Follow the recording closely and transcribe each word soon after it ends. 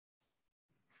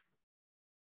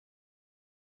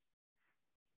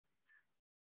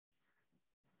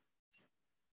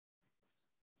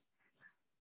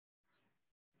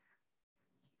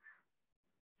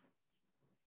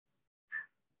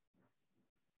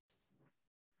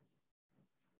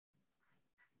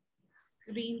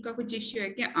Screen का कुछ issue है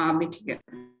क्या? हाँ भी ठीक है।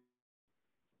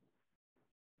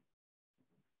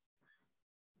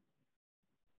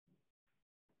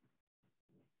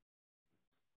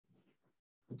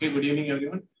 Okay, good evening,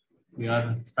 everyone. We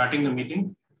are starting the meeting.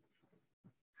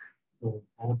 So,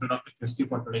 over to Dr. Christy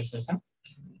for today's session.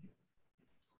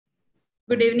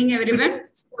 Good evening, everyone.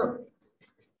 So,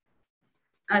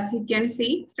 as you can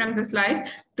see from the slide,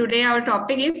 today our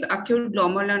topic is acute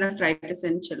glomerulonephritis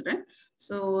in children.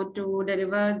 So, to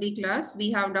deliver the class,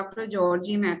 we have Dr.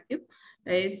 Georgie Matthew,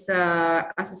 is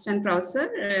assistant professor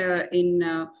in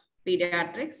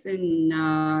pediatrics in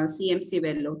CMC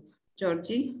Vellore.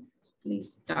 Georgie,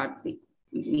 please start the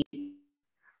meeting.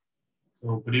 So,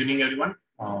 good evening, everyone.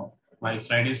 My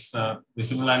slide is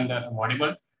visible and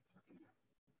audible.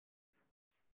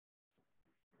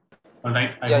 All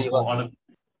right. I hope all of.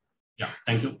 Yeah,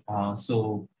 thank you.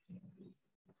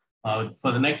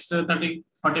 For the next 30-40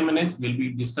 minutes, we'll be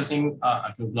discussing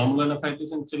acute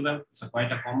glomerulonephritis in children. It's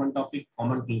quite a common topic,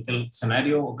 common clinical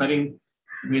scenario occurring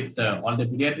with all the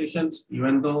pediatricians,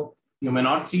 even though you may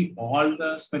not see all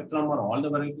the spectrum or all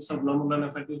the varieties of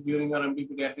glomerulonephritis during your MD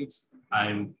pediatrics.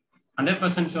 I'm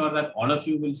 100% sure that all of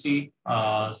you will see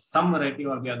some variety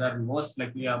or the other, most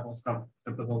likely a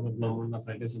post-streptococcal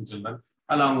glomerulonephritis in children,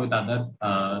 along with other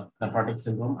nephrotic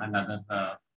syndrome and other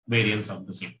variants of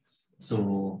the same.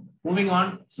 So moving on,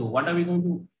 so what are we going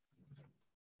to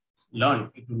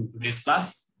learn in today's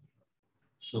class?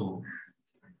 So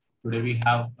today we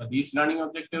have these learning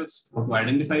objectives: how to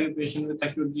identify a patient with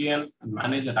acute GN and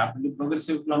manage a rapidly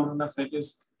progressive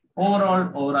glomerulonephritis,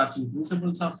 overarching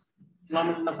principles of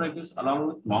glomerulonephritis, along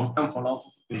with long-term follow-up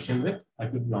of patient with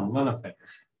acute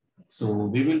glomerulonephritis. So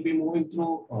we will be moving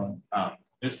through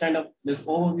this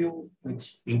overview,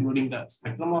 which including the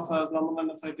spectrum of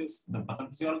glomerulonephritis, the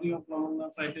pathophysiology of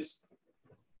glomerulonephritis,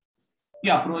 the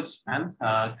approach,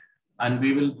 and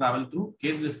we will travel through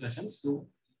case discussions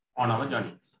on our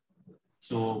journey.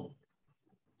 So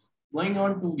going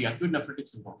on to the acute nephrotic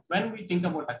syndrome. When we think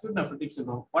about acute nephrotic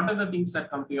syndrome, what are the things that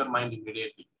come to your mind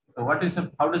immediately? So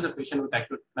how does a patient with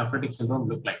acute nephrotic syndrome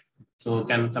look like? So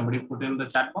can somebody put in the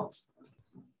chat box?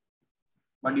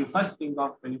 What do you first think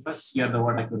of when you first hear the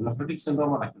word acute nephrotic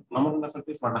syndrome or acute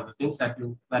glomerulonephritis? What are the things that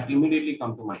immediately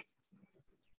come to mind?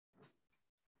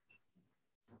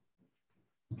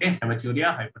 Okay,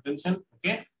 hematuria, hypertension.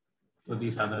 Okay, so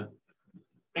these are the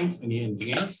things.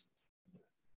 Anything else?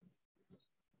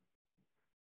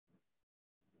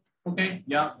 Okay,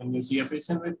 yeah, when you see a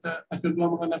patient with acute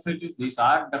glomerulonephritis, these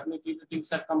are definitely the things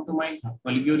that come to mind: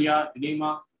 oliguria,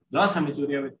 edema, gross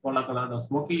hematuria with cola colored or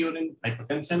smoky urine,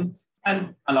 hypertension,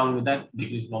 and along with that,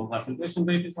 decreased glomerular filtration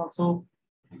rate is also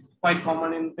quite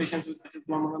common in patients with acute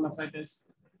glomerulonephritis.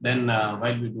 Then,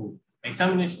 while we do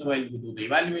the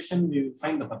evaluation, we will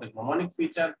find the pathognomonic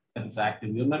feature, that is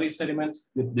active urinary sediment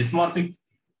with dysmorphic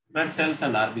red cells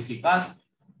and RBC cast,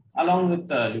 along with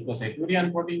leukocyturia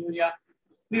and proteinuria.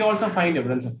 We also find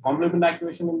evidence of complement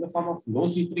activation in the form of low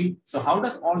C3. So how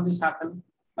does all this happen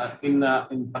in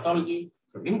pathology?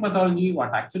 So in pathology,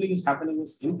 what actually is happening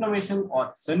is inflammation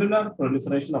or cellular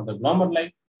proliferation of the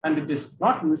glomeruli, and it is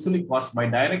not usually caused by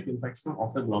direct infection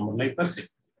of the glomeruli per se.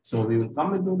 So we will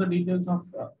come into the details of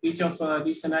each of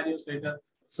these scenarios later.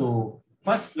 So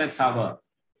first, let's have a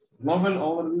global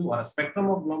overview or a spectrum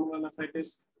of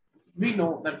glomerulonephritis. We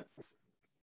know that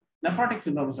nephrotic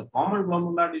syndrome is a common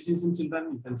glomerular disease in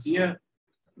children. You can see a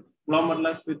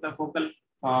glomerulus with a focal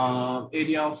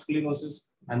area of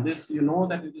sclerosis, and this you know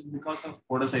that it is because of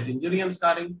podocyte injury and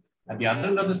scarring. At the other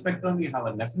end of the spectrum, we have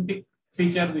a nephritic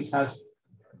feature which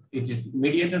is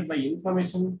mediated by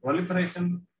inflammation,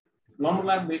 proliferation,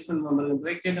 glomerular basement membrane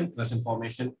breakage, and crescent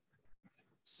formation.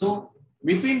 So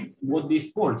between both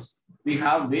these poles, we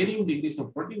have varying degrees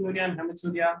of proteinuria and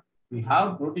hematuria. We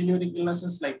have proteinuric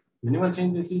illnesses like minimal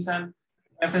change disease and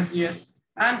FSGS,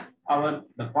 and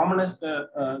the commonest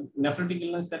nephritic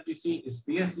illness that we see is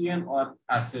PSGN, or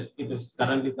as it is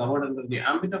currently covered under the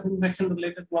ambit of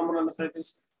infection-related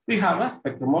glomerulonephritis. We have a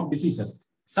spectrum of diseases.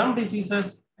 Some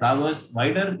diseases traverse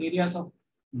wider areas of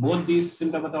both these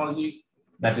symptomatologies.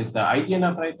 That is the IgA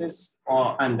nephritis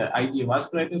and IgA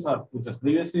vasculitis, or which was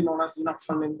previously known as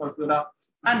inoxagon purpura,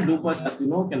 and lupus, as we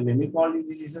know, can mimic all these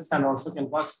diseases and also can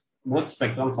cause both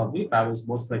spectrums of the travels,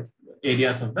 both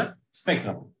areas of the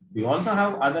spectrum. We also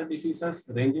have other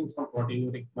diseases ranging from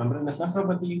proteinuric membranous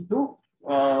nephropathy to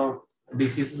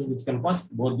diseases which can cause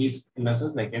both these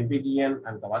illnesses like MPGN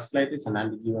and vasculitis and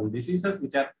anti-G1 diseases,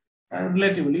 which are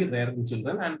relatively rare in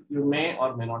children, and you may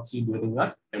or may not see during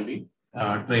your MD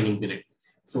training period.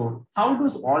 So how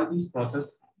does all these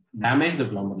processes damage the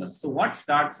glomerulus? So what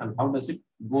starts and how does it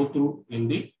go through in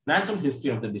the natural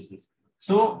history of the disease?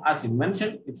 So as I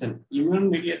mentioned, it's an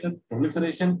immune-mediated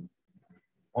proliferation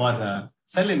or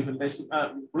cell infiltration,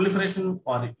 proliferation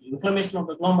or inflammation of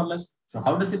the glomerulus. So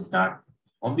how does it start?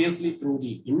 Obviously through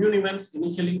the immune events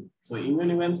initially. So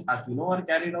immune events, as we know, are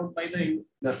carried out by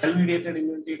the cell-mediated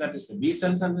immunity, that is the B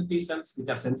cells and the T cells, which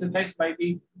are sensitized by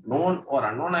the known or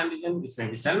unknown antigen, which may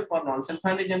be self or non-self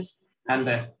antigens. And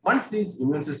once this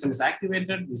immune system is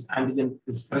activated, this antigen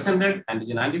is presented,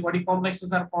 antigen-antibody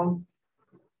complexes are formed,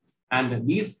 and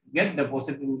these get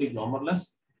deposited in the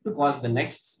glomerulus to cause the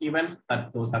next event,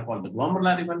 that those are called the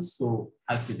glomerular events. So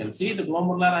as you can see, the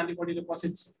glomerular antibody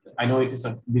deposits, I know it is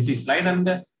a busy slide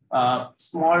and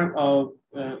small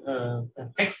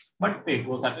text, but pay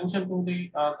close attention to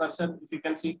the cursor if you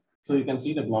can see. So you can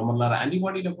see the glomerular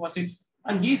antibody deposits,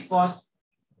 and these cause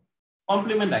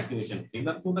complement activation,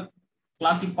 either through the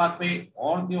classic pathway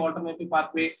or the alternative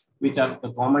pathway, which are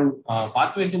the common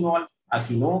pathways involved.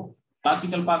 As you know,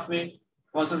 classical pathway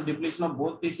causes depletion of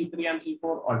both the C3 and C4.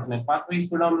 Alternate pathway is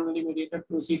predominantly mediated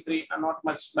through C3 and not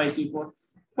much by C4.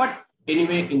 But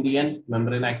anyway, in the end,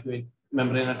 membrane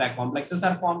attack complexes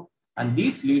are formed, and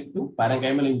these lead to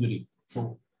parenchymal injury.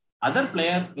 So other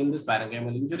player in this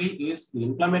parenchymal injury is the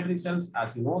inflammatory cells.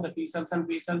 As you know, the T cells and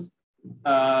B cells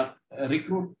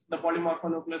recruit the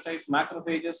polymorphonucleosides,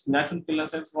 macrophages, natural killer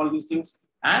cells, all these things.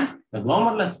 And the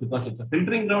glomerulus, because it's a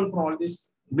filtering ground for all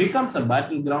this, becomes a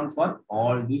battleground for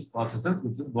all these processes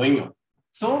which is going on.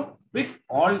 So with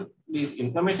all these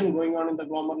inflammation going on in the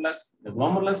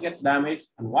glomerulus gets damaged,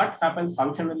 and what happens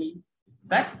functionally,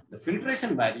 that the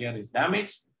filtration barrier is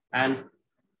damaged and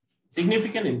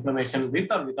significant inflammation with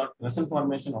or without crescent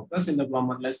formation occurs in the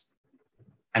glomerulus.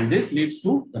 And this leads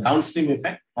to the downstream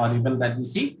effect, or even that we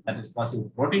see, that is causing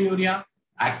proteinuria,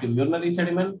 active urinary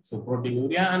sediment. So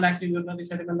proteinuria and active urinary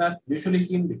sediment are usually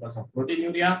seen because of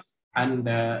proteinuria. And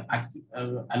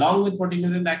along with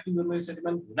proteinuria and active urinary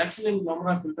sediment, reduction in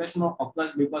glomerular filtration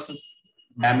occurs because of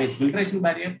damaged filtration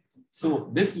barrier. So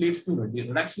this leads to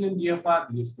reduction in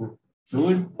GFR, leads to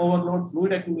fluid overload,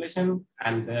 fluid accumulation,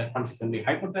 and consequently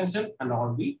hypertension, and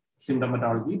all the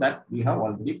symptomatology that we have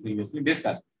already previously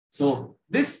discussed. So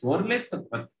this correlates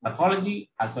the pathology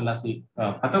as well as the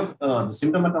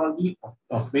symptomatology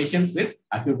of patients with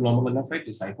acute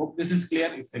glomerulonephritis. I hope this is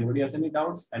clear. If anybody has any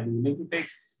doubts, I'll be willing to take.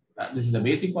 This is the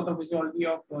basic pathophysiology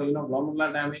of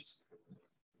glomerular damage.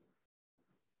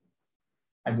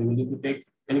 I'll be willing to take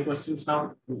any questions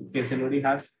now in case anybody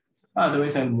has.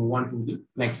 Otherwise, I'll move on to the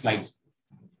next slide.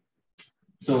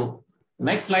 So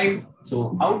next slide.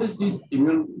 So how does these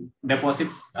immune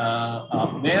deposits,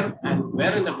 where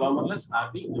in the glomerulus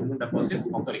are the immune deposits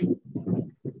occurring?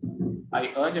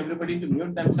 I urge everybody to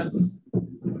mute themselves.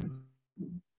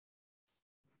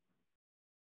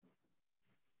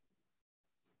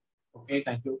 Okay,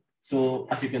 thank you. So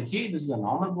as you can see, this is a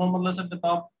normal glomerulus at the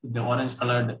top with the orange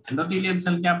colored endothelial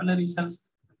cell capillary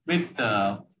cells with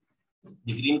the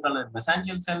green colored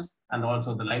mesangial cells, and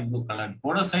also the light blue colored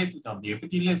podocytes, which are the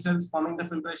epithelial cells forming the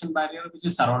filtration barrier, which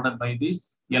is surrounded by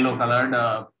these yellow colored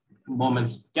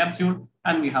Bowman's capsule,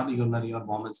 and we have the urinary or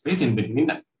Bowman space in between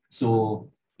them. So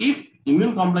if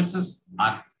immune complexes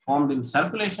are formed in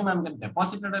circulation and get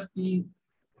deposited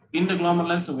in the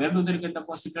glomerulus, so where do they get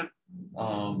deposited?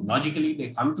 Logically, they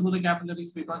come through the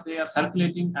capillaries because they are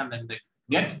circulating, and then they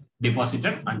get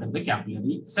deposited under the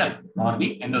capillary cell or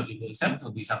the endothelial cell. So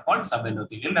these are called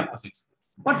subendothelial deposits.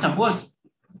 But suppose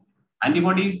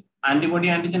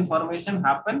antibody-antigen formation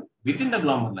happen within the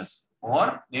glomerulus,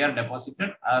 or they are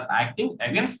deposited acting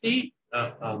against the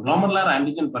glomerular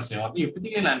antigen per se or the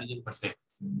epithelial antigen per se,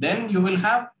 then you will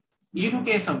have, in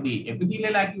case of the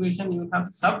epithelial activation, you have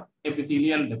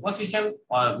subepithelial deposition,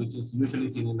 which is usually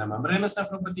seen in the membranous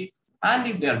nephropathy. And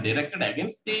if they are directed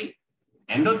against the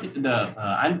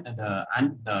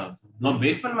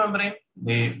basement membrane,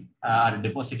 they are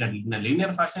deposited in a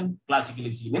linear fashion,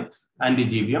 classically seen in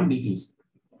anti-GBM disease.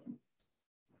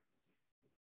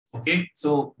 Okay,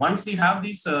 so once we have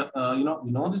this, we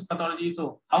know this pathology.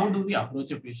 So how do we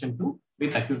approach a patient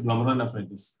with acute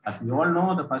glomerulonephritis? As we all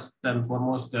know, the first and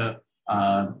foremost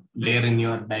layer in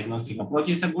your diagnostic approach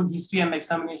is a good history and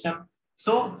examination.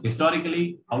 So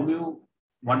historically,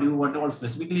 what all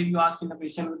specifically do you ask in a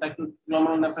patient with acute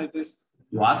glomerulonephritis?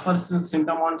 You ask for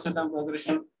symptom onset and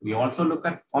progression. We also look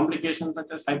at complications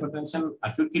such as hypertension,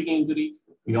 acute kidney injury.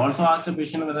 We also ask the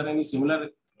patient whether any similar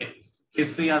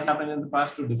history has happened in the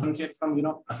past to differentiate from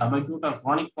a subacute or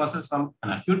chronic process from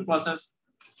an acute process.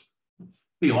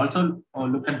 We also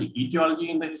look at the etiology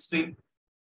in the history,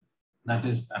 that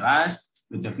is rash,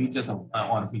 which are features of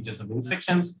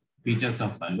infections, features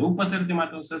of lupus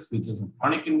erythematosus, features of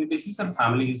chronic kidney disease, or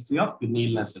family history of kidney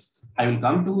illnesses. I will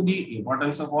come to the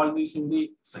importance of all these in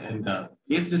the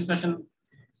case discussion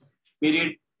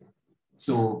period.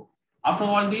 So after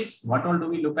all this, what all do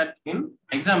we look at in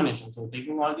examination? So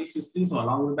taking all these histories, so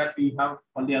along with that, we have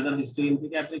all the other history in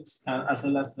pediatrics as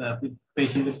well as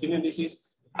patient with kidney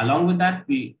disease. Along with that,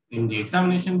 we in the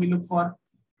examination, we look for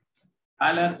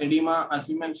pallor, edema, as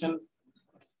we mentioned,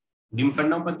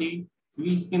 lymphadenopathy,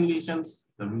 field skin lesions.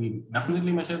 So we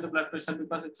definitely measure the blood pressure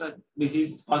because it's a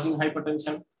disease causing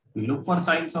hypertension. We look for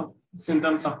signs of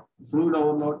symptoms of fluid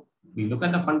overload. We look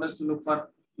at the fundus to look for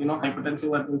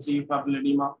hypertensive urgency,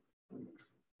 papilledema,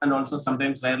 and also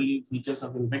sometimes rarely features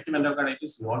of infective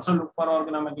endocarditis. We also look for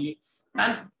organomegaly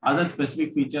and other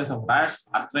specific features of rash,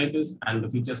 arthritis, and the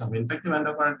features of infective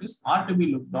endocarditis are to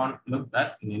be looked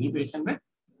at in any patient with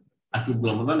acute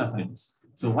glomerulonephritis.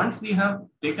 So once we have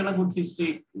taken a good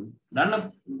history, done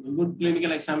a good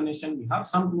clinical examination, we have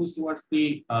some clues towards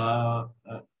the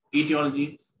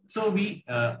etiology. So we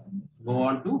go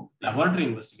on to laboratory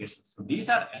investigations. So these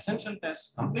are essential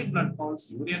tests: complete blood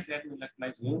counts, urea, creatinine,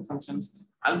 electrolytes, renal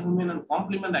functions, albumin, and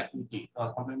complement activity.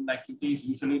 Complement activity is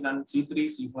usually done. C3,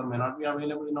 C4 may not be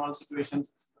available in all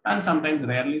situations, and sometimes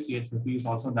rarely CH50 is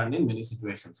also done in many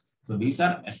situations. So these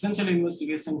are essential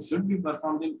investigations should be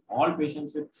performed in all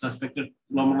patients with suspected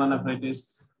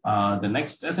glomerulonephritis. The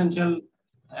next essential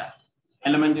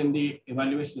element in the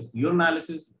evaluation is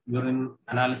urine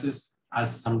analysis.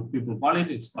 As some people call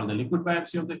it, it's called the liquid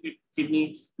biopsy of the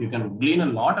kidney. You can glean a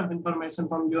lot of information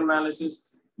from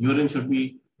urinalysis. Urine should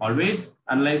be always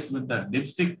analyzed with the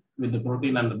dipstick, with the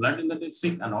protein and the blood in the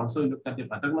dipstick, and also look at the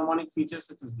pathognomonic features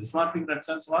such as dysmorphic red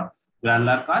cells or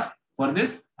granular cast. For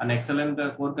this, an excellent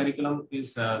core curriculum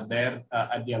is there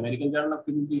at the American Journal of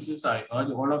Kidney Disease. I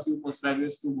urge all of you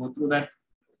postgraduates to go through that.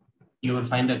 You will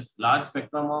find a large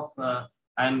spectrum of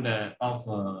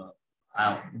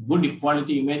good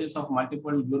quality images of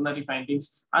multiple urinary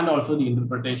findings, and also the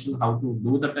interpretation, how to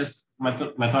do the test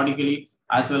methodically,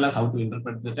 as well as how to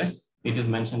interpret the test. It is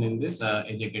mentioned in this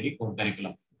AJKD core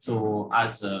curriculum. So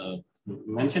as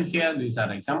mentioned here, these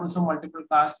are examples of multiple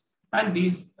casts, and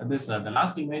the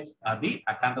last image are the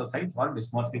acanthocytes or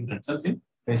dysmorphic red cells in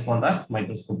phase contrast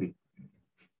microscopy.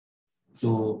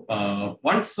 So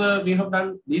once we have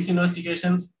done these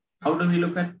investigations, how do we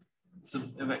look at? So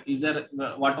is there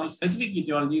what all specific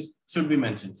etiologies should be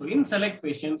mentioned? So in select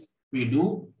patients, we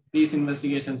do these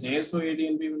investigations: ASO,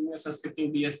 ADNP when we are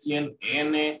suspecting PSTN,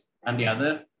 ANA, and the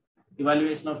other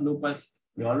evaluation of lupus.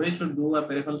 We always should do a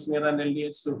peripheral smear and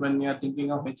LDH when we are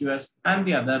thinking of HUS, and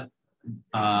the other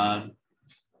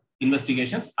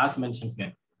investigations as mentioned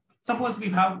here. Suppose we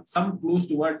have some clues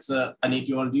towards an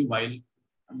etiology while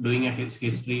doing a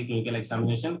history clinical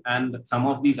examination and some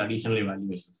of these additional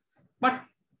evaluations. But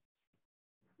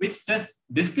which test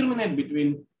discriminate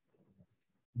between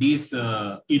these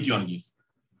etiologies?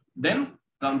 Then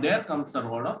there comes the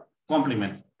role of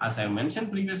complement. As I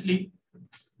mentioned previously,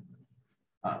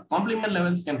 complement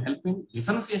levels can help in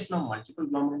differentiation of multiple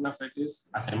glomerulonephritis.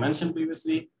 As I mentioned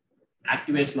previously,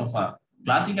 activation of a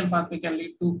classical pathway can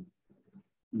lead to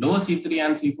low C3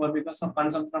 and C4 because of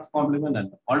consumption of complement,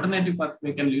 and alternative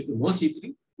pathway can lead to low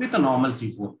C3 with a normal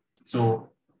C4. So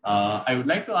I would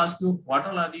like to ask you, what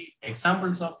all are the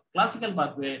examples of classical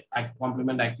pathway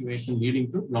complement activation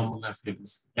leading to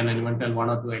glomerulonephritis? Can anyone tell one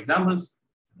or two examples?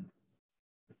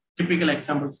 Typical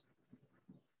examples.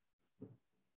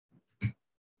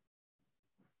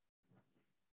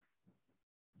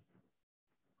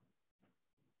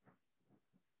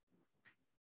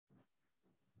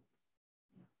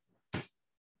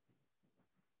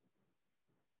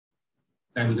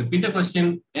 I will repeat the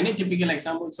question. Any typical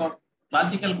examples of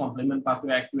classical complement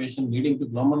pathway activation leading to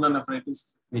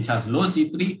glomerulonephritis which has low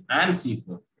C3 and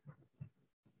C4?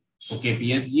 Okay,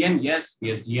 PSGN, yes,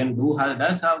 PSGN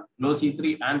does have low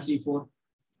C3 and C4.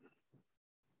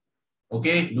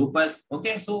 Okay, lupus.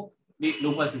 Okay, so the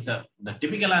lupus is the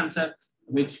typical answer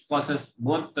which causes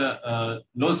both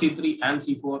low C3 and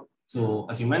C4. So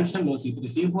as you mentioned, low C3,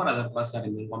 C4, other causes are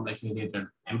immune complex mediated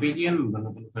MPGN,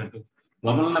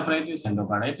 glomerulonephritis,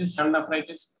 endocarditis, shunt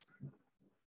nephritis.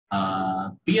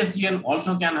 PSGN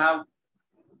also can have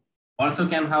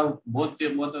both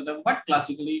of them, but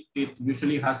classically it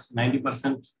usually has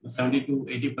 90%, 70 to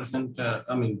 80%.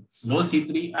 Low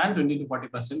C3 and 20 to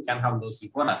 40% can have low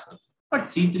C4 as well. But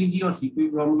C3G or C3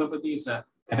 glomerulopathy is a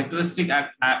characteristic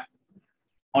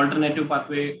alternative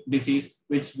pathway disease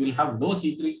which will have low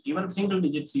C3s, even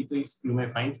single-digit C3s you may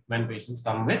find when patients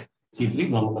come with C3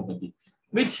 glomerulopathy.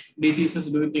 Which diseases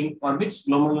do you think, or which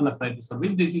glomerulonephritis, or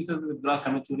which diseases with gross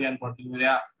hematuria and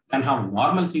proteinuria can have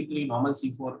normal C3, normal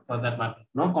C4 for that matter.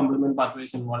 No complement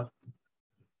pathways involved.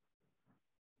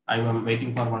 I am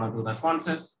waiting for 1 or 2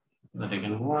 responses so that I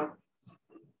can move on.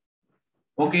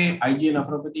 Okay, IgA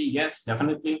nephropathy, yes,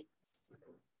 definitely.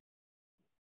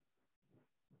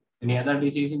 Any other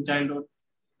disease in childhood?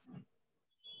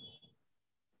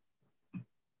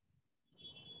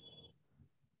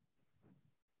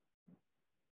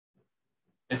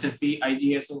 HSP,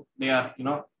 IgA, so they are,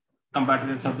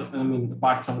 compartments of the,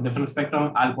 parts of a different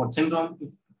spectrum. Alport syndrome,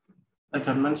 if that's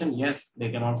mentioned, yes, they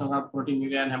can also have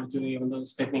proteinuria and hematuria, even though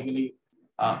it's technically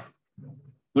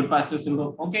good pasture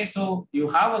syndrome. Okay, so you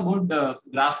have a good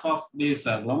grasp of these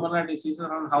glomerular diseases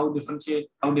on how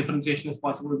differentiation is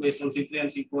possible based on C3 and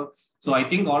C4. So I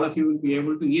think all of you will be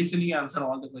able to easily answer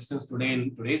all the questions today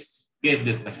in today's case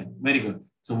discussion. Very good.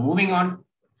 So moving on.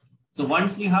 So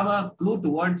once we have a clue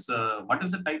towards what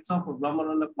is the types of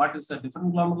glomerular, what is the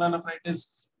different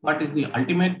glomerulonephritis, what is the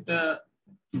ultimate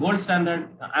gold standard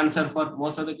answer for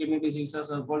most of the kidney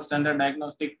diseases, or gold standard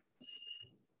diagnostic,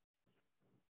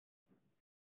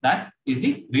 that is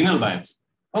the renal biopsy.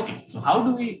 Okay, so how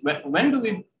do we, when do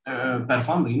we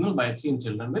perform renal biopsy in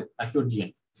children with acute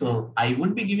GN? So I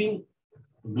would be giving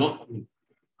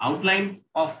outline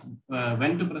of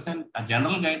when to present a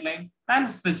general guideline, and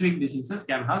specific diseases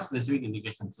can have specific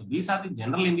indications. So these are the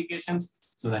general indications.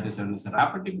 So that is when it's a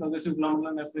rapidly progressive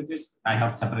glomerulonephritis. I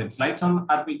have separate slides on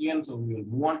RPGN, so we will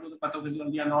move on to the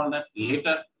pathophysiology and all that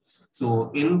later. So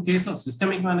in case of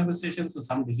systemic manifestations, so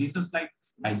some diseases like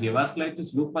IgA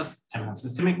vasculitis, lupus can have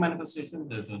systemic manifestations.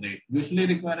 So they usually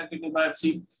require a kidney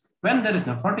biopsy. When there is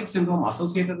nephrotic syndrome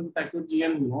associated with acute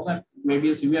GN, we know that may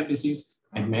be a severe disease.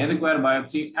 It may require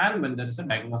biopsy, and when there is a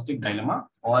diagnostic dilemma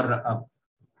or a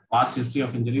past history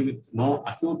of injury with no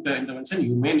acute intervention,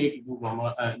 you may need to do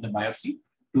the biopsy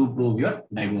to prove your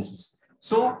diagnosis.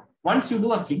 So once you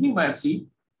do a kidney biopsy,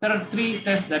 there are 3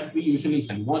 tests that we usually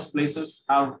send. Most places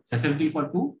have facility for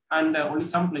 2, and only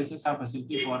some places have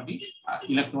facility for the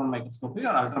electron microscopy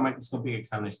or ultramicroscopic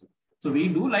examination. So we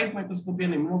do light microscopy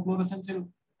and immunofluorescence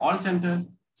in all centers.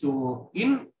 So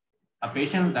in a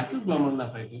patient with acute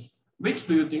glomerulonephritis, which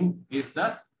do you think is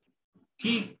the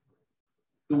key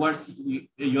towards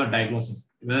your diagnosis,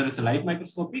 whether it's a light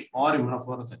microscopy or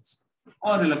immunofluorescence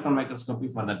or electron microscopy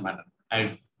for that matter?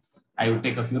 I will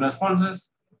take a few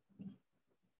responses.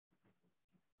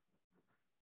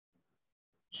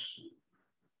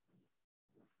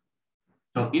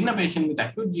 So in a patient with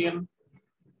acute GN,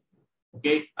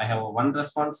 okay, I have 1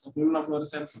 response of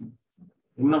immunofluorescence.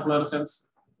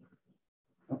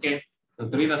 Okay. So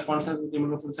 3 responses with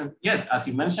immunofluorescence. Yes, as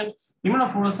you mentioned,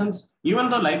 immunofluorescence, even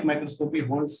though light microscopy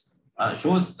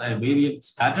shows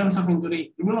various patterns of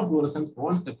injury, immunofluorescence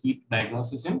holds the key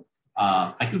diagnosis in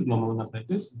acute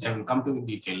glomerulonephritis, which I will come to in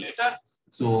detail later.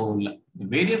 So the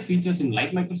various features in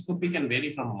light microscopy can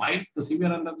vary from mild to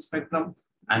severe end of the spectrum,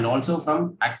 and also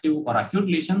from active or acute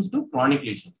lesions to chronic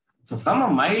lesions. So from a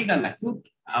mild and acute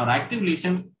or active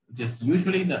lesion, which is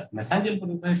usually the mesangial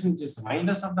proliferation, which is the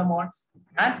mildest of them all,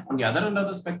 and on the other end of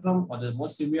the spectrum, or the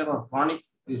most severe or chronic,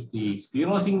 is the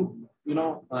sclerosing,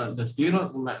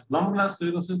 glomerular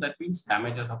sclerosis. That means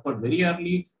damage has occurred very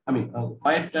early,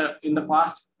 quite in the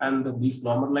past, and these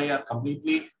glomeruli are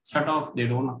completely shut off. They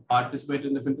don't participate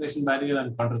in the filtration barrier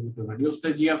and contribute to reduced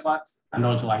GFR and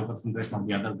also hyperfiltration of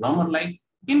the other glomeruli.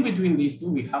 In between these 2,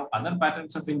 we have other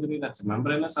patterns of injury. That's a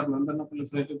membranous or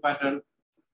membranoproliferative pattern.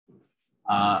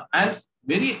 And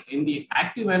very in the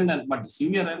active end, but the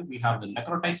severe end, we have the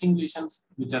necrotizing lesions,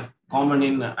 which are common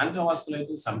in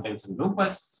antrovasculitis, sometimes in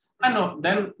lupus. And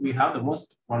then we have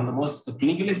one of the most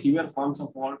clinically severe forms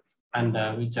of all, and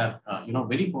which are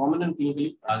very prominent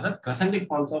clinically, are the crescentic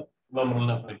forms of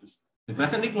glomerulonephritis. The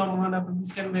crescentic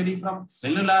glomerulonephritis can vary from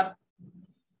cellular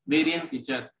variants,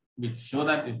 which show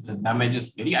that the damage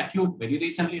is very acute, very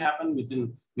recently happened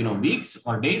within weeks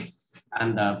or days,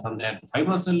 and from there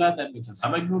fibrocellular, that means a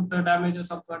subacute damages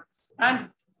occurred, and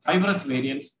fibrous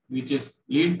variants, which is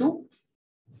lead to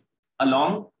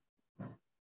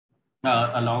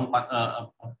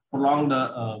prolonged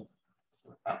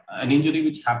an injury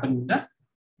which happened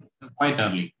quite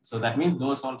early. So that means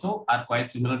those also are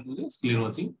quite similar to the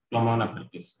sclerosing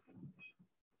glomerulonephritis.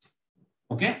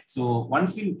 Okay, so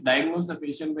once we diagnose the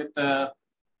patient with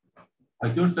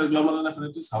acute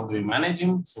glomerulonephritis, how do we manage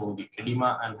him? So the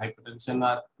edema and hypertension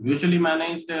are usually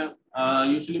managed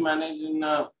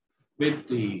with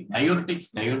the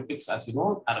diuretics. Diuretics, as you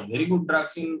know, are very good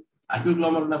drugs in acute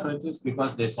glomerulonephritis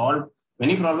because they solve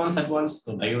many problems at once.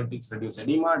 So diuretics reduce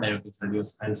edema, diuretics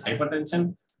reduce hence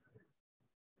hypertension,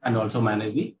 and also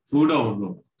manage the fluid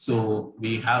overload. So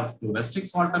we have to restrict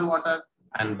salt and water,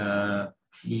 and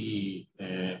we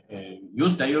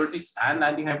use diuretics and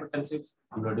antihypertensives.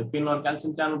 Amlodipine or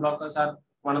calcium channel blockers are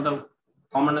one of the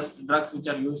commonest drugs which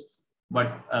are used.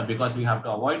 But because we have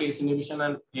to avoid ACE inhibition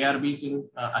and ARBs in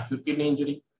acute kidney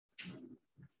injury.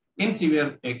 In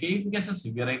severe AK, in case of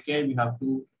severe AK, we have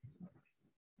to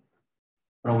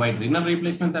provide renal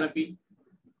replacement therapy.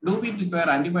 Do we require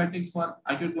antibiotics for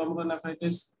acute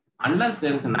glomerulonephritis? Unless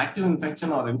there is an active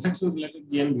infection or infection-related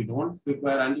GN, we don't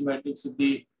require antibiotics at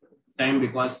the time,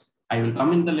 because I will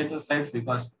come in the later slides,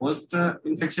 because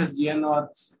post-infectious GN or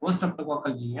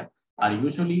post-streptococcal GN are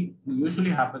usually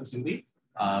happens in the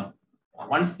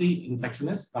once the infection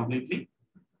is completely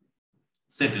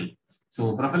settled.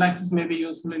 So prophylaxis may be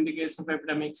useful in the case of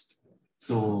epidemics.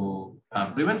 So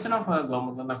prevention of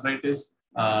glomerulonephritis,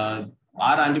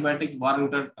 are antibiotics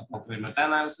warranted? Appropriate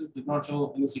meta-analysis did not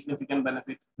show any significant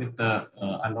benefit with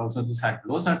and also this had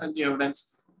low certainty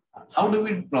evidence. How do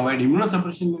we provide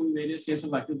immunosuppression in various cases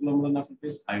of acute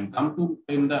glomerulonephritis? I will come to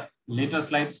in the later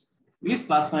slides. Is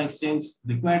plasma exchange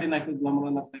required in acute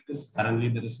glomerulonephritis? Currently,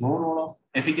 there is no role of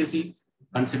efficacy.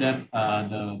 Consider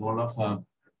the role of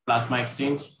plasma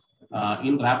exchange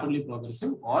in rapidly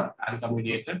progressive or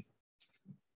uncomediated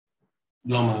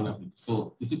glomerulonephritis.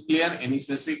 So, is it clear? Any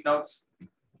specific doubts?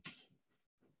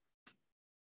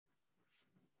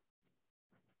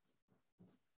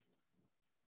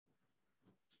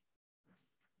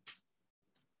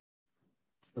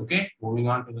 Okay, moving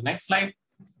on to the next slide.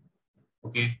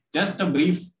 Okay, just a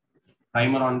brief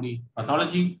primer on the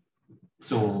pathology.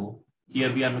 So,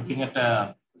 here we are looking at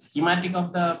a schematic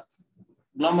of the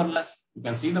glomerulus. You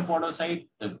can see the podocyte,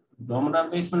 the glomerular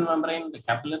basement membrane, the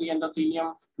capillary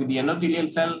endothelium with the endothelial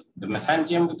cell, the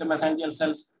mesangium with the mesangial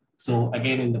cells. So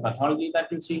again, in the pathology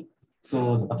that you see.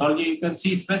 So the pathology, you can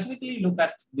see specifically look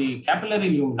at the capillary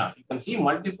lumina. You can see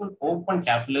multiple open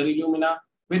capillary lumina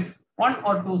with one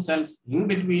or two cells in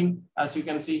between, as you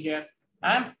can see here.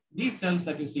 And these cells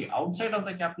that you see outside of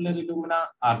the capillary lumina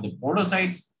are the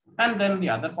podocytes. And then the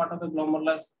other part of the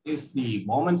glomerulus is the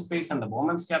Bowman space and the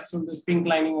Bowman's capsule, this pink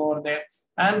lining over there.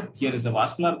 And here is the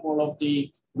vascular pole of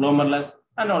the glomerulus.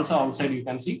 And also outside you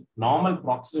can see normal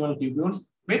proximal tubules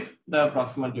with the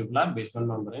proximal tubular basement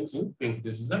membranes in pink.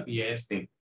 This is a PAS thing.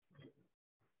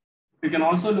 You can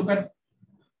also look at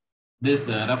this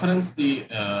reference, the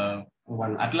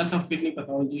one Atlas of Kidney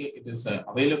Pathology. It is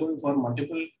available for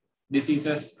multiple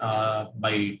diseases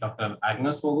by Dr.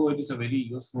 Agnes Fogo. It is a very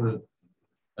useful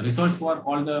resource for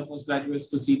all the postgraduates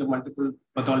to see the multiple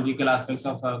pathological aspects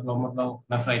of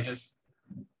glomerulonephritis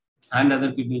and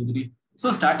other kidney injury. So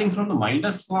starting from the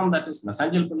mildest form, that is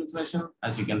mesangial proliferation,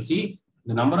 as you can see,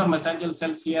 the number of mesangial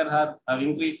cells here have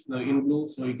increased in blue.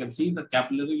 So you can see the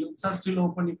capillary loops are still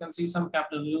open. You can see some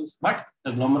capillary loops, but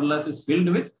the glomerulus is filled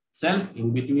with cells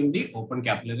in between the open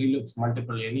capillary loops,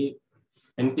 multiple,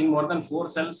 anything more than 4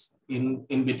 cells in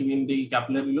between the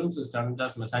capillary loops is termed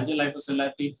as mesangial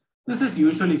hypercellularity. This is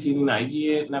usually seen in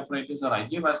IgA nephritis or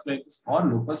IgA vasculitis or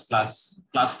lupus class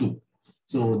 2.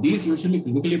 So these usually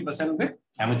clinically present with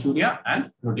hematuria and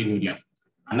proteinuria.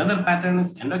 Another pattern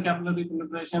is endocapillary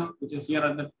proliferation, which is here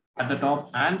at the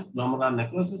top, and glomerular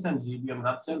necrosis and GBM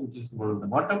rupture, which is at the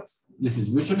bottom. This is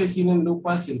usually seen in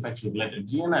lupus, infection-related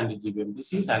GN and GBM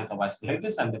disease, and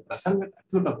vasculitis, and they present with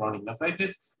acute or chronic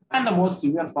nephritis. And the most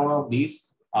severe form of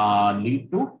these lead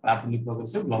to rapidly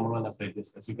progressive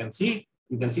glomerulonephritis. As you can see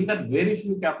that very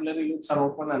few capillary loops are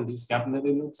open, and these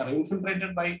capillary loops are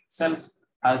infiltrated by cells,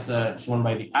 as shown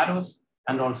by the arrows,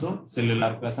 and also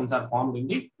cellular crescents are formed in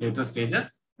the later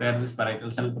stages where this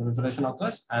parietal cell proliferation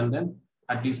occurs, and then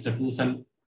at least a 2-cell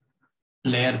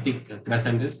layer thick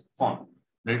crescent is formed.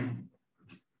 Right?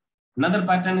 Another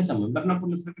pattern is a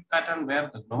membranoproliferative pattern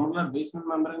where the glomerular basement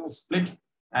membrane is split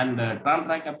and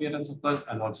tram-track appearance occurs,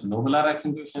 and also lobular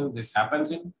accentuation. This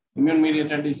happens in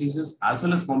immune-mediated diseases as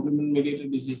well as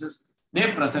complement-mediated diseases.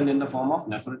 They present in the form of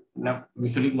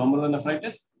usually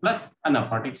glomerulonephritis plus a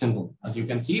nephrotic syndrome. As you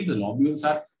can see, the lobules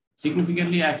are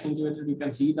significantly accentuated. You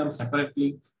can see them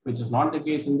separately, which is not the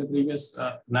case in the previous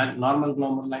normal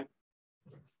glomeruli.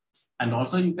 And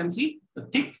also you can see the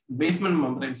thick basement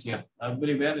membranes here.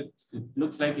 Everywhere it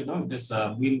looks like, it is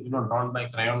been, drawn by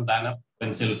crayon than a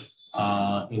pencil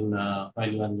while you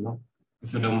are,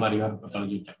 if you remember your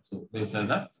pathology time. So these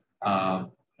are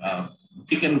the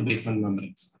thickened basement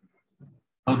membranes.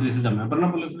 So this is the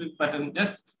membranoproliferative pattern.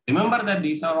 Just remember that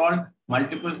these are all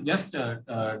multiple, just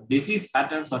disease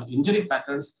patterns or injury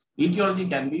patterns. Etiology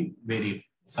can be varied.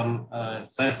 Some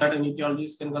certain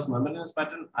etiologies can cause membranous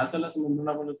pattern as well as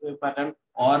membranoproliferative pattern,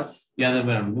 or the other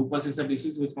way around. Lupus is a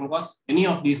disease which can cause any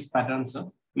of these patterns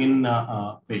in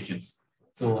patients.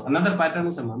 So another pattern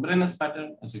is a membranous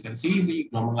pattern. As you can see, the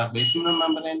glomerular basement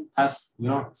membrane has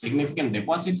significant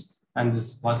deposits, and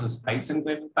this causes spikes and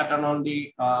crater pattern on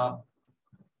the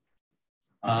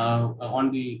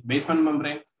basement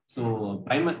membrane. So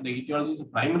the etiologies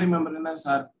of primary membranous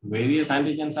are various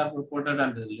antigens are reported,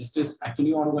 and the list is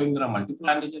actually ongoing. There are multiple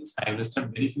antigens. I have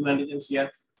listed very few antigens here.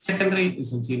 Secondary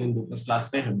is seen in lupus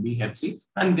class A, Hep B, Hep C,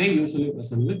 and they usually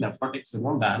present with nephrotic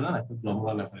syndrome than an acute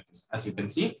glomerulonephritis. As you can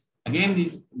see, again,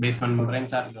 these basement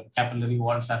membranes are, your capillary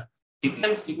walls are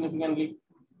thickened significantly,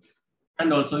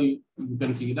 and also you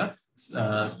can see the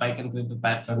spike and crater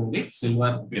pattern in the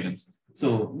silver appearance.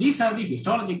 So these are the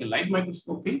histological light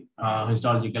microscopy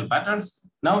histological patterns.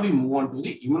 Now we move on to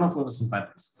the immunofluorescent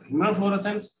patterns. The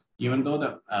immunofluorescence, even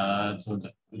though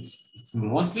it's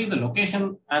mostly the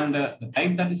location and the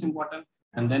type that is important,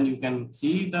 and then you can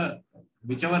see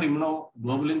whichever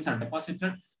immunoglobulins are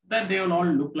deposited, that they will all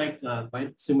look like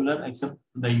quite similar, except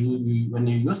when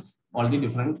you use all the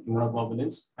different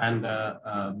immunoglobulins and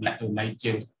light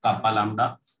chains, kappa,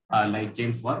 lambda, light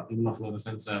chains for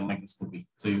immunofluorescence microscopy.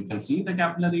 So you can see the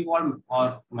capillary wall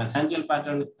or mesangial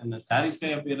pattern and the starry sky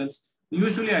appearance.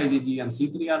 Usually IgG and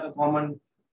C3 are the common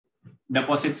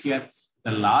deposits here.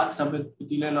 The large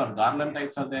subepithelial or garland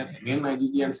types are there. Again,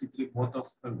 IgG and C3,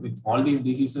 both with all these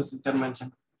diseases which are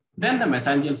mentioned. Then the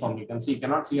mesangial form, you can see, you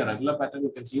cannot see a regular pattern.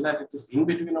 You can see that it is in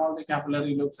between all the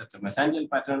capillary loops. That's a mesangial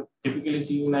pattern, typically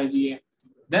seen in IgA.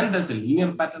 Then there's a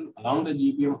linear pattern along the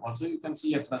GBM. Also, you can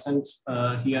see a crescent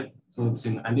here. So it's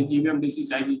in anti-GBM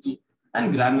disease, IgG,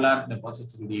 and granular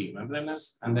deposits in the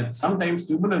membranous. And then sometimes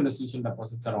tubular indecision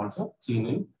deposits are also seen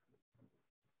in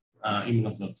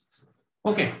immunofluorescence.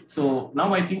 Okay, so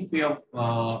now I think we have,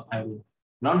 I'm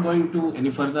not going to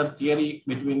any further theory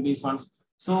between these ones.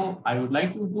 So I would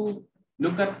like you to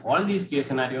look at all these case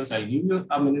scenarios. I'll give you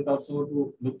a minute or so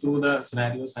to look through the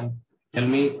scenarios and tell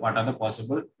me what are the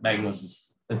possible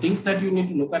diagnoses. The things that you need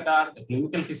to look at are the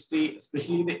clinical history,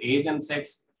 especially the age and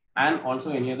sex, and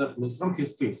also any other clues from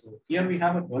history. So here we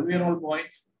have a 12-year-old boy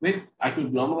with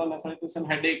acute glomerulonephritis and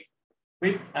headache,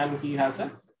 and he has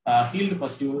a healed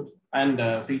pustule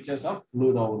and features of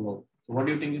fluid overload. So what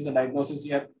do you think is the diagnosis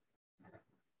here?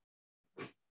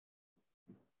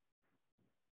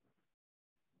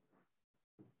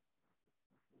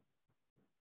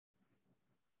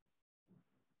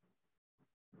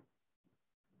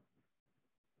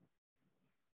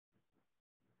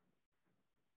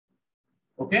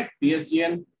 Okay,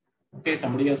 PSGN. Okay,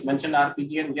 somebody has mentioned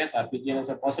RPGN. Yes, RPGN is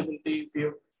a possibility.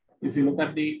 If you look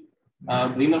at the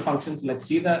renal functions, let's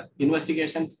see the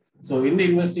investigations. So in the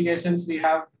investigations, we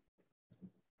have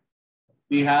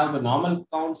the normal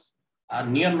counts,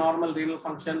 near normal renal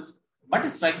functions, but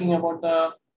it's striking about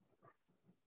the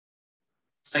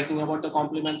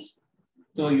complements.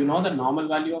 So you know the normal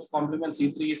value of complement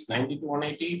C3 is 90 to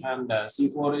 180, and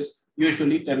C4 is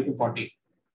usually 10 to 40.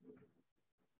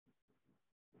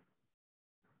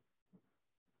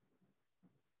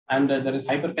 And there is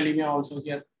hyperkalemia also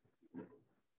here.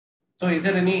 So is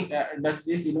there any, does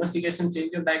this investigation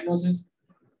change your diagnosis?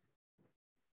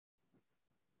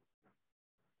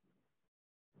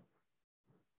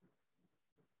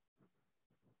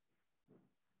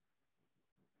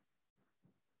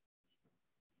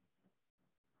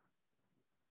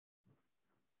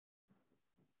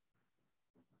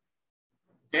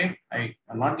 Okay, I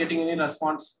am not getting any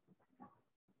response.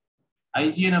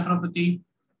 IgA nephropathy.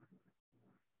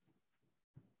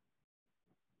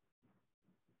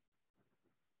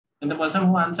 And the person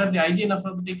who answered the IgA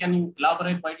nephropathy, can you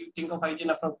elaborate? Why do you think of IgA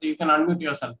nephropathy? You can unmute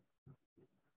yourself.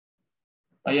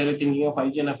 Why are you thinking of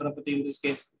IgA nephropathy in this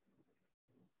case?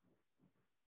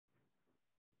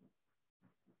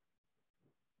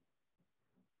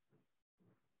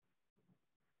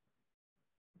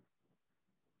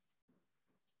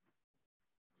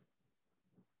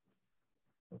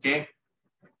 Okay,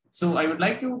 so I would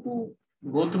like you to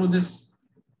go through this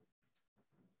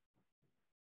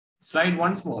slide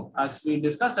once more. As we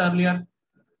discussed earlier,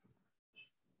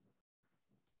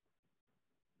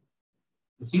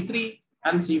 the C3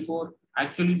 and C4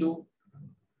 actually do.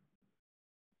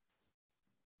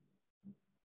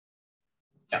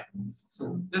 Yeah,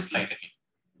 so this slide again.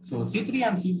 So C3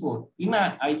 and C4 in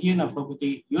IgA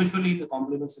nephropathy, usually the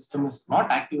complement system is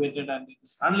not activated, and it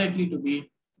is unlikely to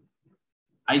be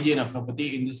IgA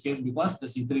nephropathy in this case because the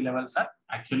C3 levels are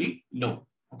actually low.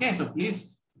 Okay, so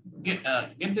please get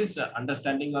this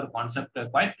understanding or concept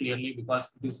quite clearly,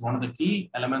 because it is one of the key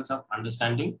elements of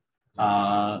understanding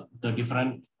the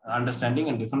different understanding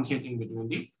and differentiating between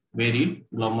the varied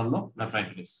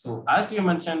glomerulonephritis. So as you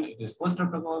mentioned, it is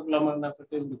post-streptococcal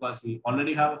glomerulonephritis because we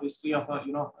already have a history of a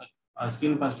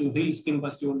skin pustule, heel skin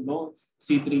pustule, no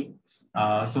C3.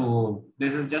 So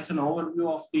this is just an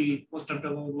overview of the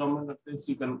post-streptococcal glomerulonephritis.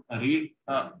 You can read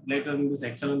later in this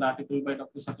excellent article by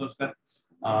Dr. Satoskar.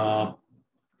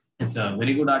 It's a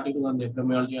very good article on the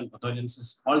epidemiology and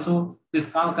pathogenesis. Also,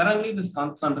 this currently this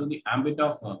comes under the ambit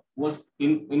of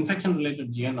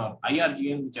infection-related GN or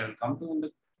IRGN, which I will come to in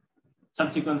the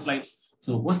subsequent slides.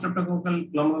 So,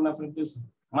 post-streptococcal glomerulonephritis,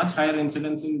 much higher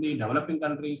incidence in the developing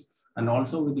countries and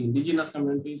also with the indigenous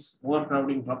communities,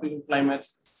 overcrowding tropical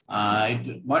climates.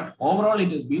 But overall,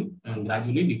 it has been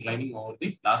gradually declining over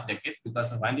the last decade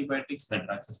because of antibiotics,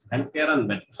 better access to healthcare, and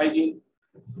better hygiene.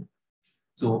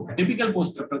 So, a typical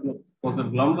post-streptococcal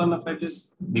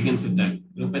glomerulonephritis begins with a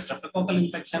streptococcal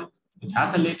infection, which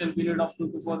has a latent period of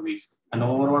 2 to 4 weeks, and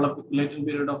overall a latent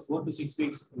period of 4 to 6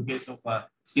 weeks. In case of a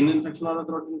skin infection or a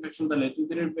throat infection, the latent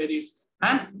period varies.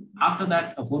 And after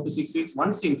that, 4 to 6 weeks,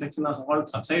 once the infection has all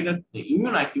subsided, the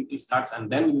immune activity starts, and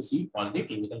then you see all the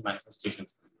clinical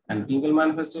manifestations. And clinical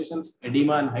manifestations,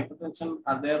 edema and hypertension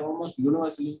are there almost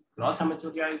universally. Gross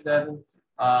hematuria is there in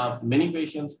many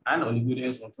patients, and oliguria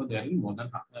is also there in more than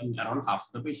around half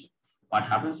the patient. What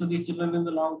happens to these children in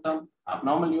the long term?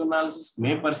 Abnormal urinalysis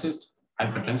may persist.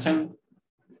 Hypertension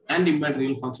and impaired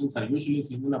renal functions are usually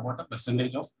seen in about a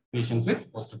percentage of patients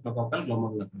with post-streptococcal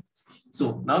glomerulonephritis.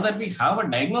 So now that we have a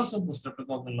diagnosis of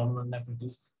post-streptococcal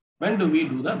glomerulonephritis, when do we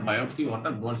do the biopsy? What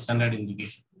are gold standard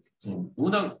indication? So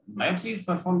the biopsy is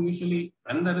performed usually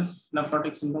when there is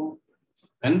nephrotic syndrome,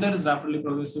 when there is rapidly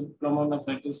progressive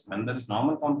glomerulonephritis, when there is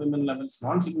normal complement levels,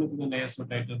 non-significant ASO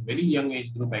titer, very young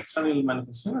age group, external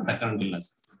manifestation, and recurrent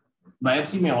illness.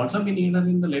 Biopsy may also be needed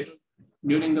in the later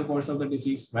during the course of the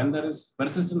disease when there is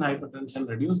persistent hypertension,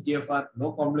 reduced GFR,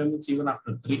 no complements even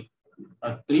after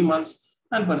 3 months,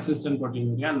 and persistent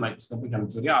proteinuria and microscopic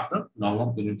hematuria after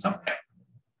longer periods of time.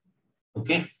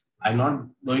 Okay, I'm not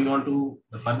going on to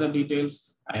the further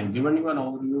details. I have given you an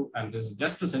overview, and this is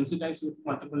just to sensitize you to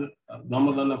multiple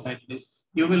glomerulonephritis.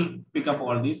 You will pick up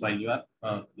all these while you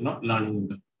are learning in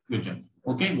the future.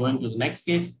 Okay, going to the next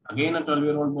case. Again, a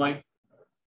 12-year-old boy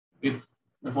with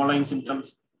the following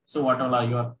symptoms. So what all are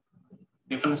your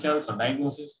differentials or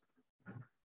diagnosis?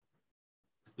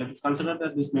 Let's consider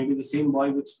that this may be the same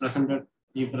boy which presented.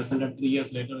 He presented 3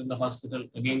 years later in the hospital.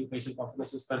 Again, facial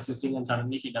puffiness is persisting, and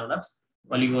suddenly he develops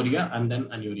oliguria and then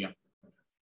anuria.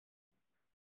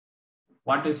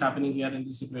 What is happening here in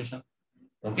this situation?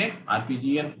 Okay,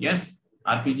 RPGN, yes.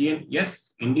 RPGN,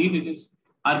 yes. Indeed, it is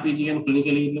RPGN.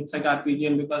 Clinically, it looks like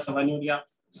RPGN because of anuria.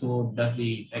 So does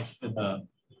the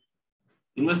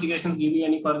investigations give you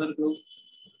any further clue?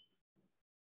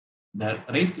 The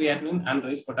raised creatinine and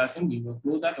raised potassium give you a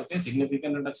clue that, okay,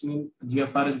 significant reduction in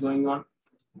GFR is going on.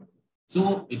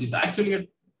 So it is actually a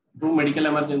true medical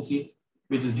emergency,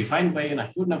 which is defined by an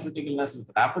acute nephritic illness with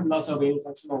rapid loss of renal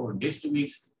function over days to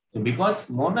weeks. So because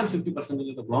more than 50%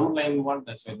 of the glomerular involved,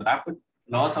 that's why the rapid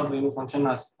loss of renal function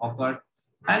has occurred,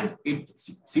 and it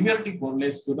severely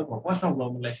correlates to the proportion of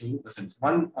glomerulation in presence.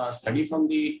 One study from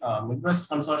the Midwest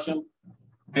Consortium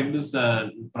take this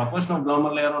proportion of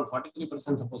glomerular layer on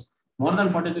 43%. Suppose more than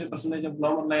 43% of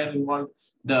glomerular layer involved,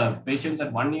 the patients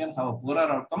at 1 year have a poorer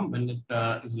outcome when it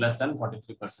is less than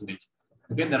 43%.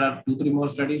 Okay, there are 2-3 more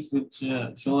studies which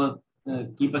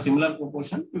keep a similar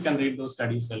proportion. You can read those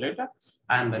studies later.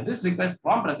 And this requires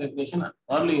prompt recognition and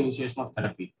early initiation of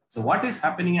therapy. So what is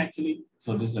happening actually?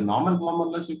 So this is a normal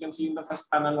glomerulus you can see in the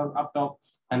first panel on up top.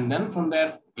 And then from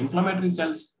there, inflammatory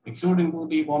cells exude into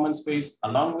the Bowman space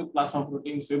along with plasma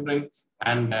proteins, fibrin,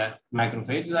 and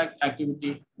macrophage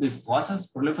activity. This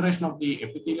causes proliferation of the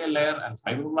epithelial layer and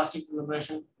fibroblastic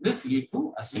proliferation. This leads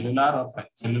to a cellular or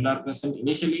cellular crescent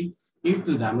initially. If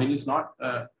the damage is not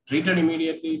treated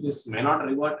immediately, this may not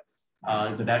revert.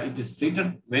 It is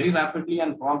treated very rapidly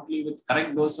and promptly with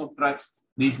correct dose of drugs.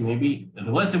 These may be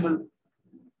reversible,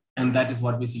 and that is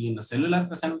what we see in the cellular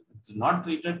crescent. If it's not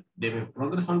treated, they may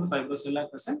progress on the fibrocellular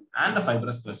crescent and a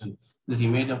fibrous crescent. This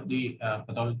image of the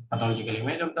pathological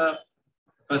image of the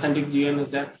crescentic GN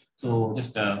is there. So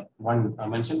just one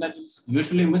mention that is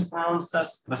usually mispronounced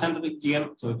as crescentic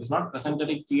GN. So it is not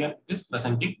crescentic GN, it is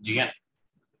crescentic GN.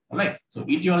 All right. So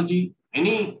etaology,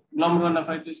 any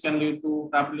glomerulonephritis can lead to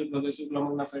rapidly progressive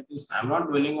glomerulonephritis. I'm not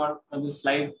dwelling on this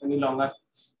slide any longer.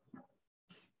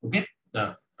 Okay.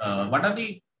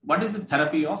 What is the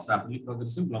therapy of rapidly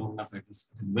progressive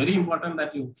glomerulonephritis? It is very important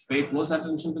that you pay close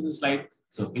attention to this slide.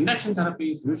 So induction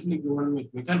therapy is usually given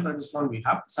with methylprednisolone. We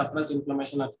have to suppress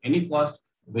inflammation at any cost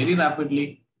very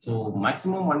rapidly. So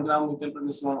maximum 1 gram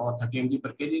methylprednisolone or 30 mg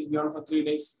per kg is given for 3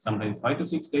 days, sometimes 5 to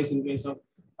 6 days in case of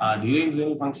deranged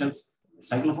renal functions.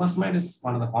 Cyclophosphamide is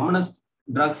one of the commonest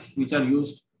drugs which are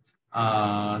used.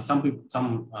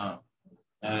 rituximab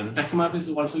is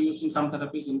also used in some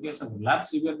therapies in case of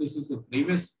relapse severe disease with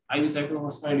previous IV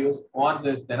cyclophosphamide use, or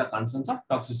there are concerns of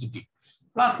toxicity.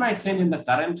 Plasma exchange in the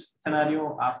current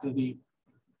scenario after the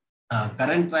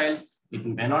current trials, it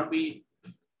may not be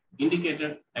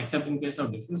indicated except in case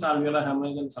of diffuse alveolar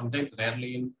hemorrhage and sometimes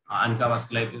rarely in ANCA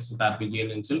vasculitis with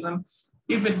RPGN in children.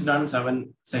 If it's done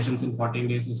 7 sessions in 14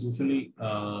 days is usually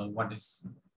what is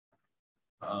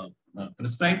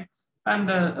prescribed, and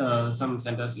some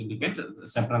centers indicate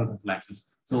sepral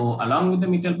prophylaxis. So along with the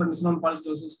methylprednisolone pulse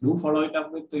doses, do follow it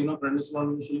up with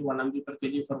prednisolone usually 1 mg per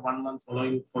kg for 1 month,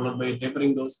 followed by a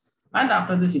tapering dose. And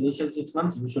after this initial 6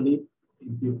 months, usually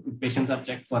patients are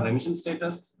checked for remission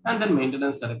status, and then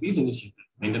maintenance therapy is initiated.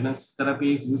 Maintenance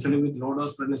therapy is usually with low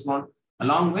dose prednisolone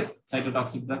along with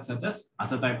cytotoxic drugs such as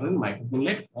azathioprine,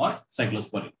 mycophenolate, or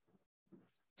cyclosporine.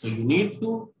 So you need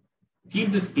to keep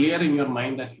this clear in your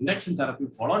mind that induction therapy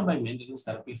followed by maintenance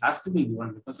therapy has to be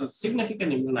given because of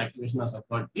significant immune activation has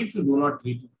occurred if you do not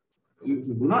treat it, if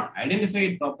you do not identify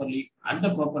it properly at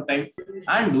the proper time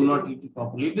and do not treat it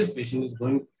properly, this patient is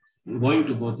going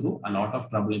to go through a lot of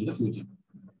trouble in the future.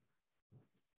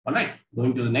 All right,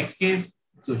 going to the next case.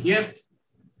 So here,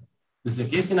 this is a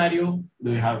case scenario.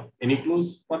 Do you have any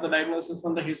clues for the diagnosis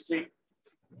from the history?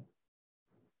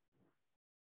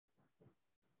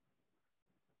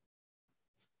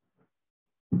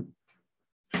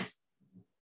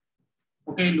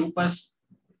 Okay, lupus.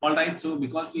 All right, so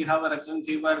because we have a recurrent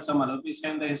fever, some alopecia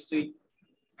in the history,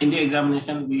 in the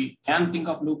examination, we can think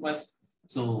of lupus.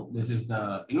 So this is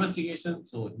the investigation.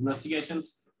 So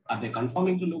investigations, are they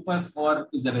conforming to lupus, or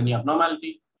is there any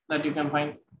abnormality that you can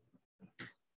find?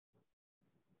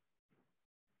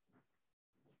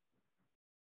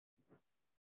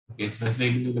 Okay,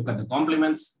 specifically look at the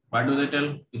complements. What do they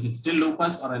tell? Is it still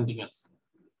lupus or anything else?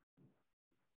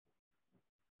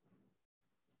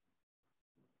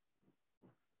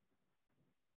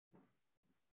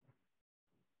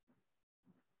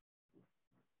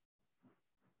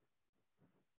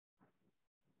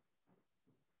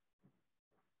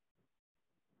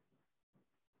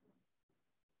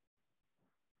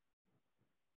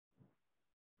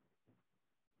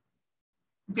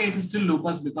 Okay, it is still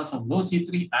lupus because of low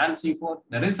C3 and C4.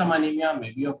 There is some anemia,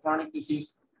 maybe of chronic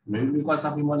disease, maybe because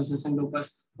of hemolysis in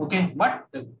lupus. Okay, but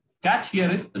the catch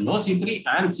here is the low C3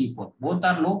 and C4. Both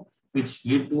are low, which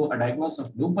lead to a diagnosis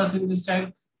of lupus in this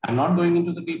child. I'm not going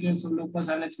into the details of lupus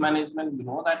and its management. We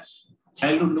know that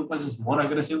childhood lupus is more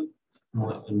aggressive.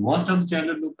 Most of the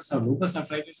childhood lupus or lupus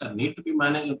nephritis and need to be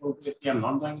managed appropriately. I'm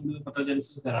not going into the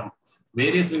pathogenesis. There are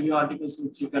various review articles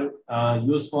which you can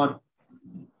use for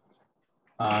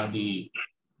the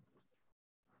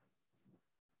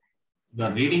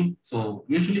reading. So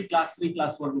usually class 3,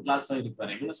 class 4, and class 5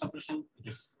 require immunosuppression. It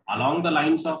is along the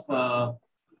lines of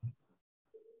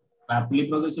rapidly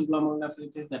progressive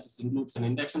glomerulonephritis, that includes an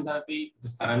induction therapy. It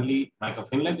is currently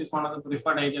mycophenolate is one of the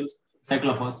preferred agents,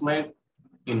 cyclophosphamide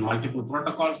in multiple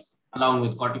protocols, along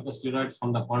with corticosteroids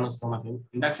from the cornerstone of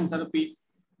induction therapy.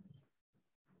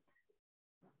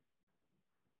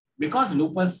 Because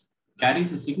lupus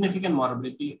carries a significant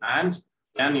morbidity and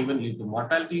can even lead to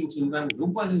mortality in children,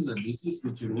 lupus is a disease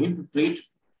which you need to treat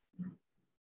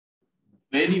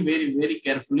very, very, very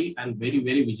carefully and very,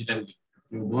 very vigilantly.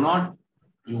 You want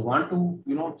to,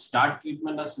 start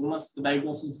treatment as soon as the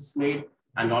diagnosis is made,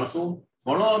 and also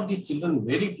follow up these children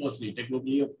very closely.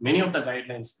 Technically, many of the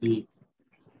guidelines, the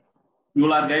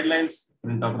ULR guidelines,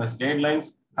 Printogress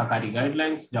guidelines, Hakari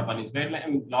guidelines, Japanese guidelines,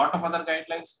 and a lot of other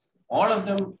guidelines, all of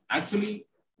them actually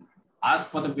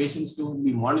ask for the patients to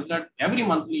be monitored every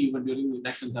monthly, even during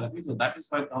induction therapy. So that is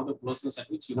why how the closeness at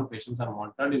which patients are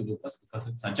monitored in lupus, because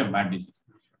it's such a bad disease.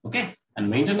 Okay, and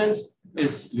maintenance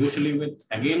is usually with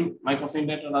again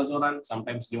mycophenolate or azoran,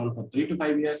 sometimes given for 3 to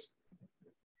 5 years,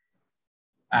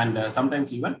 and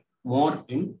sometimes even more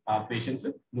in patients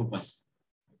with lupus.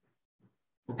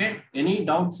 Okay, any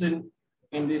doubts in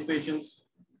these patients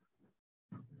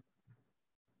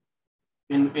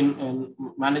in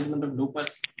management of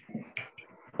lupus?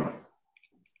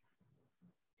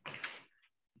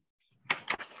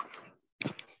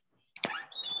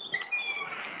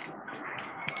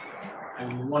 And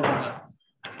move on to the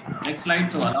next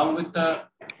slide. So along with the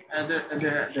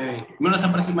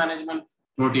immunosuppressive management,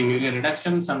 proteinuria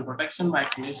reduction, sun protection,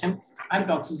 vaccination, and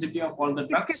toxicity of all the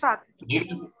drugs need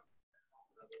to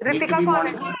be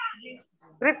monitored.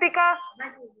 Ritika.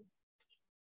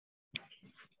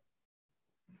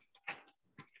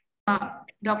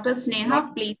 Dr.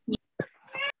 Sneha, please.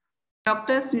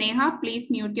 Dr. Sneha, please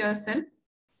mute yourself.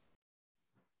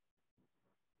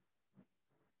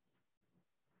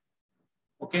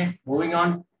 Okay, moving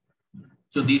on.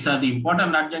 So these are the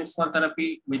important adjuncts for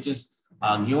therapy, which is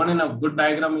given in a good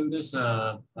diagram in this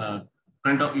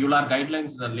print of EULAR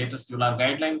guidelines, the latest EULAR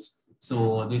guidelines.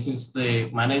 So this is the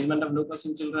management of lupus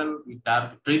in children. We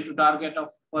treat to target of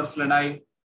per SLEDAI.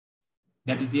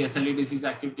 That is the SLE disease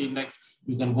activity index.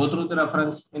 You can go through the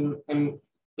reference in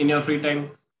your free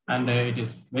time. And it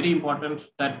is very important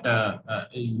that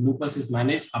lupus is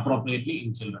managed appropriately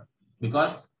in children.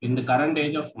 Because in the current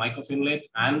age of mycophenolate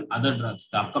and other drugs,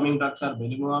 the upcoming drugs are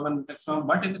belimumab and rituximab,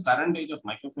 but in the current age of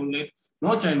mycophenolate,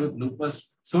 no child with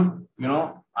lupus should,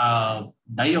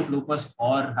 die of lupus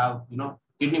or have,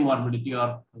 kidney morbidity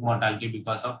or mortality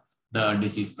because of the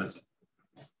disease per se.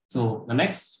 So the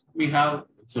next we have,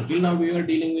 so till now we were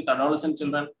dealing with adolescent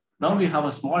children. Now we have a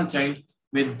small child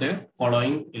with the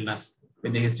following illness.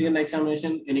 With the history and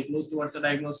examination, any clues towards the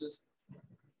diagnosis?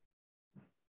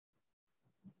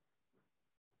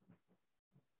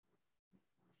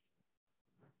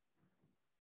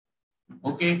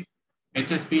 Okay,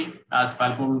 HSP as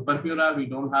palpable purpura, we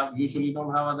usually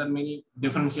don't have other many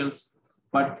differentials,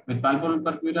 but with palpable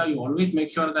purpura, you always make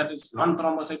sure that it's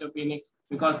non-thrombocytopenic,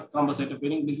 because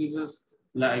thrombocytopenic diseases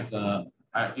like a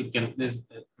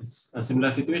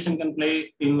similar situation can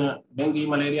play in dengue,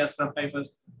 malaria, scrub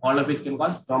typhus, all of it can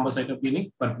cause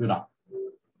thrombocytopenic purpura.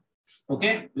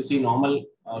 Okay, you see normal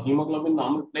hemoglobin,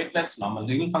 normal platelets, normal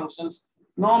renal functions,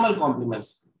 normal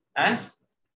complements, and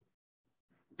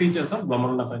features of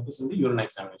glomerulonephritis in the urine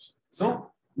examination.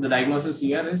 So the diagnosis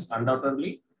here is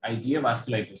undoubtedly IgA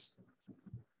vasculitis.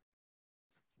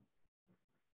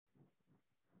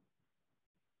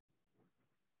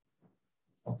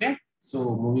 Okay,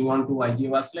 so moving on to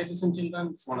IgA vasculitis in children,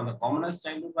 it's one of the commonest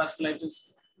childhood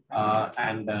vasculitis,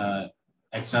 and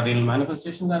extrarenal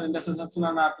manifestations are intussusception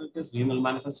and arthritis. Renal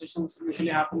manifestations usually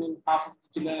happen in half of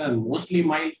the children and mostly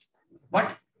mild,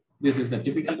 but this is the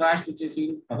typical rash which is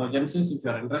in pathogenesis. If you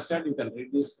are interested, you can read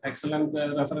these excellent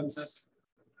references,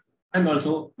 and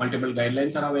also multiple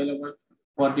guidelines are available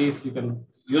for these. You can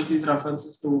use these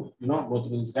references to go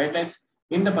through these guidelines.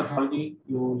 In the pathology,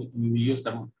 you use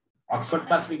the Oxford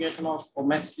classification of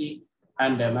MSC,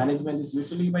 and management is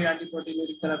usually by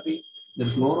antiproteinuric therapy. There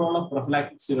is no role of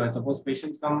prophylactic steroids. Suppose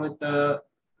patients come with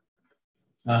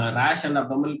rash and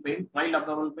abdominal pain, mild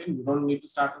abdominal pain, you don't need to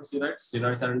start with steroids.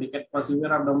 Steroids are indicated for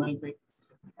severe abdominal pain.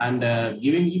 And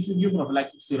if you give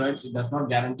prophylactic steroids, it does not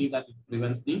guarantee that it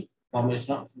prevents the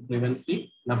formation of, prevents the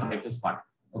nephritis part.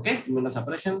 Okay,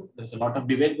 immunosuppression, there's a lot of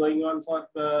debate going on for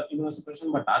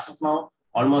immunosuppression, but as of now,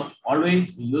 almost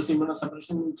always we use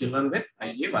immunosuppression in children with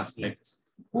IgA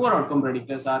vasculitis. Poor outcome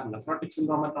predictors are nephrotic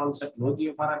syndrome at onset, low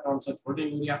GFR at onset,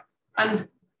 proteinuria, and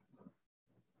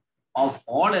of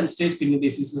all end-stage kidney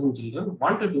diseases in children,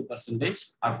 1 to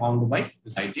 2% are found by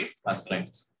this IgA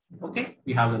vasculitis. Okay,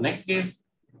 we have the next case.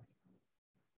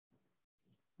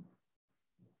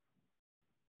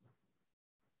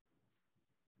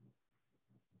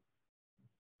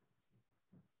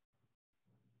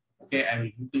 Okay, I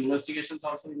will do the investigations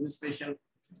also in this patient.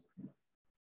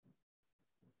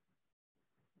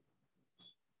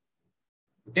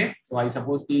 Okay, so I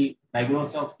suppose the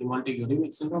diagnosis of hemolytic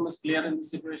uremic syndrome is clear in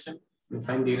this situation. You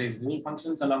find deranged renal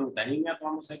functions along with anemia,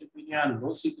 thrombocytopenia, and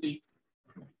low C3.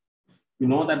 You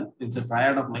know that it's a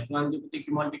triad of microangiopathic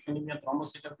hemolytic anemia,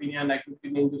 thrombocytopenia, and acute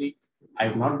kidney injury.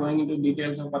 I'm not going into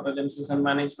details of pathogenesis and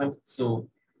management. So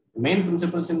the main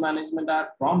principles in management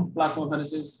are prompt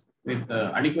plasmapheresis with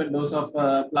adequate dose of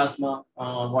plasma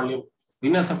volume,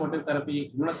 renal supportive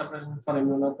therapy, immunosuppression for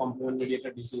immunocomplement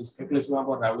mediated disease, eculizumab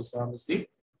or ravulizumab is the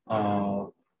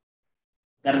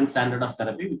current standard of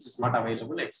therapy, which is not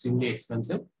available, extremely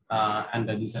expensive. And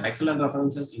these are excellent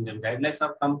references. Indian guidelines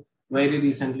have come very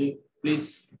recently.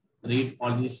 Please read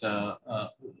all these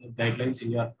guidelines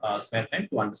in your spare time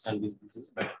to understand these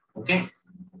diseases better. Okay,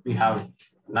 we have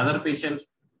another patient.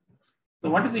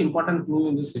 So what is the important clue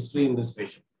in this history in this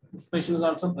patient? This patient is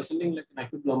also presenting like an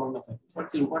acute glomerulonephritis.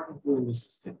 What's the important clue in this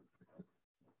history?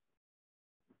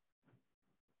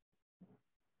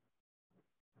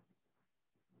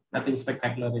 Nothing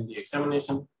spectacular in the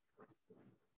examination.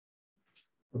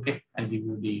 Okay, I'll give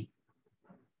you the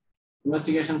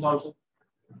investigations also.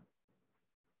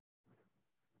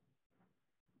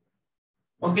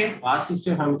 Okay, past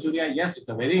history of hematuria, yes, it's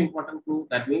a very important clue.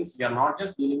 That means we are not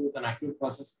just dealing with an acute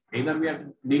process. Either we are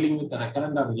dealing with a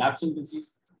recurrent or relapsing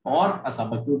disease or a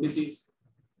subacute disease.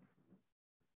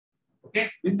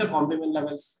 Okay, with the complement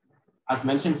levels as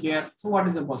mentioned here. So what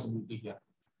is the possibility here?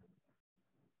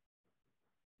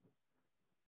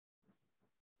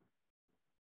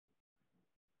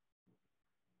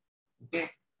 Okay,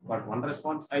 got one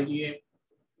response, IgA.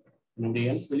 Nobody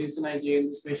else believes in IgA in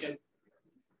this patient.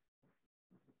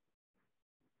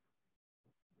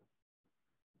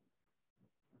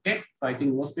 Okay, so I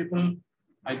think most people,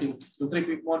 I think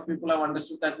 2-3 more people have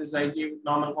understood that this IgA with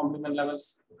normal complement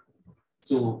levels.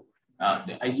 So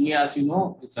the IgA, as you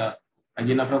know, it's a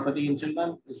IgA nephropathy in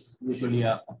children is usually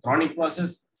a chronic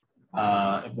process.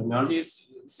 Epidemiology is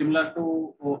similar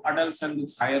to adults and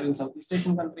it's higher in Southeast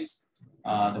Asian countries.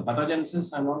 The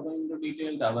pathogenesis, I'm not going into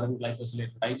detail, the aberrant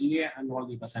glycosylated IgA and all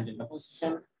the percentage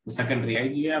deposition, the secondary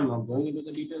IgA, I'm not going into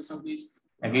the details of these.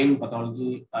 Again,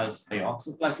 pathology as by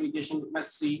Oxford classification,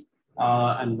 let's see,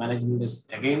 and management this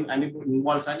again, and it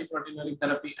involves antiproteinuric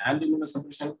therapy and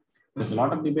immunosuppression. There's a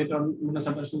lot of debate on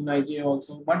immunosuppression in IgA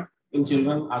also, but in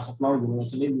children, as of now,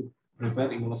 universally, we prefer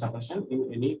immunosuppression in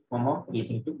any form of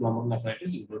proliferative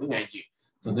glomerulonephritis, including IgA.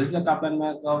 So this is the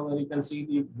Kaplan-Meier curve where you can see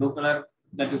the blue color,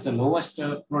 that is the lowest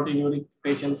proteinuric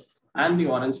patients, and the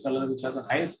orange color, which has the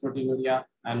highest proteinuria.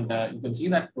 And you can see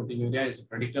that proteinuria is a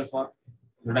predictor for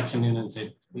reduction in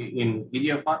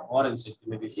EGFR or in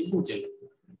systemic disease in children.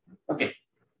 Okay.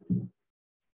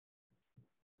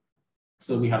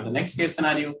 So we have the next case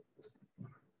scenario.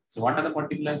 So what are the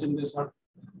particulars in this one?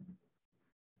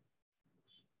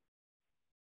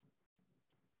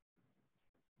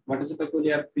 What is the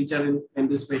peculiar feature in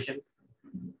this patient?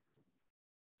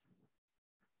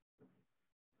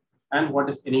 And what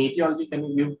is any etiology can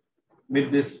you give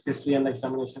with this history and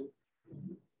examination?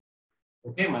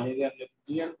 Okay, malaria,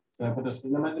 leprosy,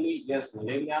 hepatosplenomegaly, yes,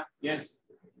 malaria, yes.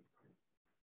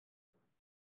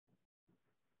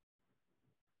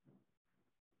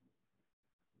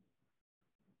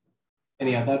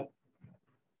 Any other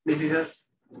diseases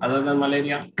other than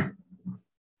malaria?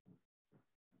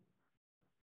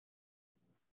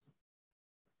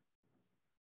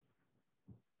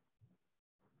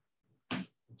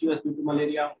 Due to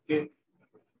malaria, okay.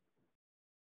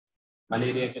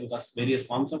 Malaria can cause various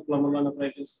forms of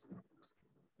glomerulonephritis.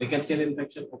 Rickettsial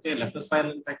infection, okay.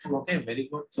 Leptospiral infection, okay. Very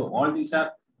good. So all these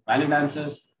are valid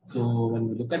answers. So when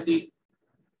we look at the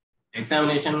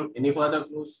examination, any further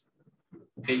clues?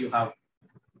 Okay, you have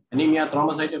anemia,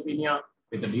 thrombocytopenia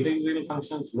with the direct renal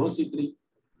functions, low C3.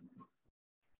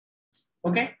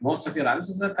 Okay, most of your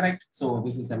answers are correct. So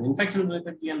this is an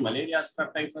infection-related TN, malaria,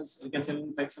 strep typhus, rickettsial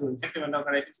infection, infective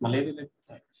endocarditis, malaria.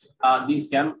 These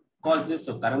can cause this.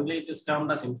 So currently it is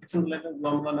termed as infection-related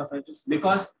glomerulonephritis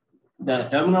because the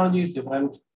terminology is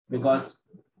different, because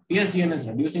PSGN is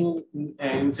reducing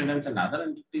incidence and other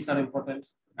entities are important,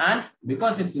 and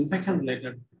because it's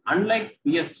infection-related, unlike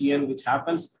PSGN, which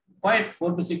happens quite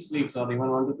 4 to 6 weeks or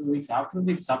even 1 to 2 weeks after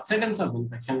the subsidence of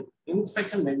infection.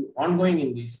 Infection may be ongoing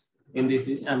in these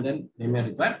disease, and then they may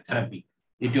require therapy.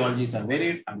 Etiologies are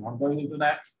varied. I'm not going into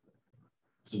that.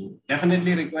 So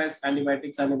definitely requires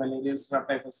antibiotics, antimalarials, strep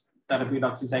typhus therapy,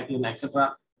 doxycycline,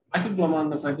 etc. Acute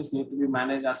glomerulonephritis need to be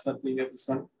managed as per previous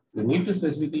one. You need to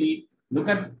specifically look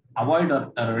at avoid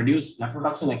or reduce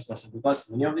nephrotoxin exposure, because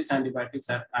many of these antibiotics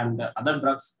and other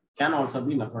drugs can also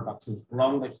be nephrotoxins.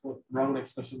 Prolonged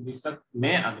exposure to this drug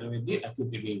may aggravate the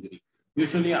acute kidney injury.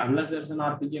 Usually, unless there's an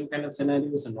RPGM kind of scenario,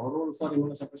 there's no role for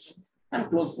immunosuppression, and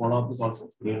close follow-up is also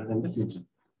needed in the future.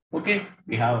 Okay,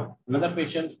 we have another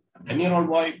patient, a 10-year-old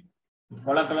boy,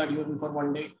 color-colored urine for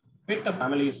 1 day, with a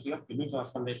family history of kidney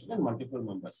transplantation in multiple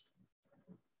members.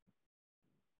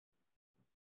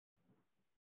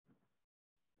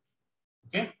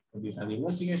 Okay, so these are the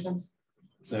investigations.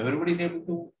 So everybody is able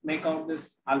to make out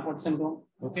this Alport syndrome.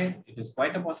 Okay, it is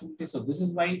quite a possibility. So this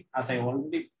is why, as I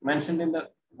already mentioned in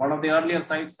one of the earlier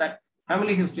slides, that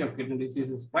family history of kidney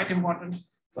disease is quite important.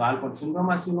 So Alport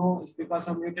syndrome, as you know, is because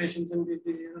of mutations in these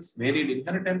diseases, varied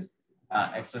inheritance,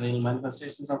 external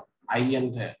manifestations of eye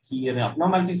and ear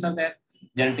abnormalities are there.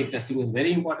 Genetic testing is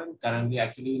very important. Currently,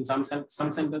 actually, in some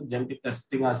centers, genetic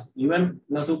testing has even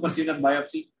superseded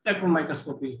biopsy. Electron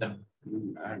microscopy is the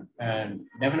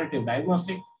definitive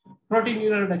diagnostic.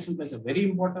 Proteinuria reduction plays a very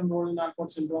important role in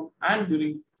Alport syndrome, and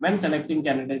when selecting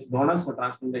candidates, donors for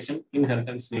transplantation,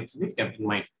 inheritance needs to be kept in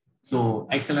mind. So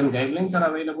excellent guidelines are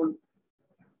available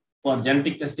for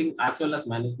genetic testing as well as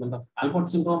management of Alport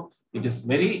syndrome. It is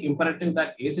very imperative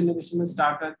that ACE inhibition is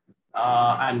started,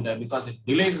 because it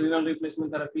delays renal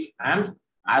replacement therapy, and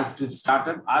as it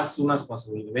started as soon as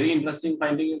possible. The very interesting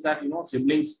finding is that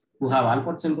siblings who have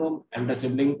Alport syndrome and the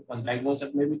sibling was diagnosed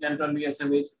at maybe 10-12 years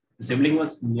of age. The sibling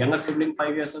was younger sibling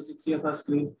 5 years or 6 years was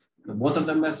screened. Both of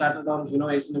them were started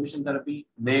on ACE inhibition therapy.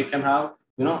 They can have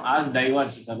as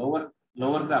diverged the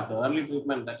lower graph, the early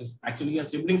treatment, that is actually a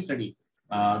sibling study.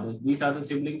 These are the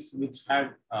siblings which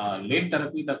had late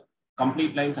therapy. The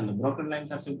complete lines and the broken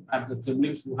lines are the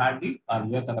siblings who had the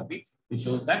earlier therapy, which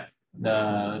shows that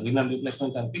the renal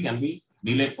replacement therapy can be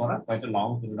delayed for quite a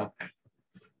long period of time.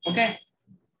 Okay.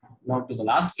 Now to the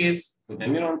last case, the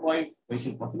 10-year-old boy,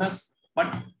 facial puffiness,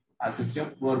 but has history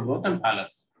of poor growth and pallor.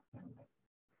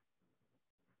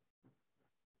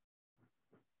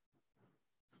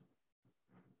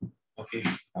 Okay,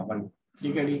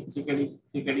 CKD.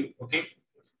 Okay,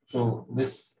 so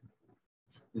this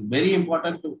is very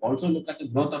important to also look at the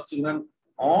growth of children.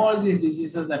 All these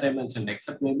diseases that I mentioned,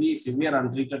 except maybe severe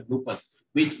untreated lupus,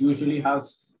 which usually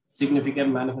has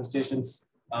significant manifestations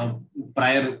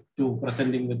prior to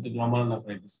presenting with the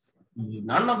glomerulonephritis.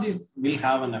 None of these will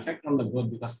have an effect on the growth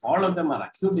because all of them are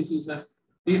acute diseases.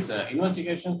 These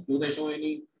investigations, do they show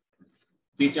any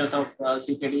features of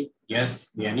CKD?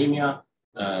 Yes, the anemia,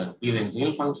 the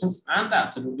renal functions, and the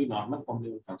absolutely normal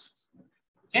complement functions.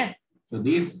 Okay, so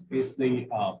this is the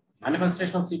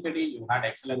manifestation of CKD. You had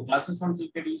excellent classes on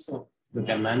CKD, so you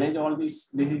can manage all these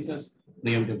diseases.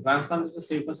 Preemptive transplant is the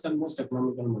safest and most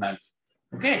economical modality.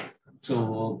 Okay,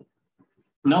 so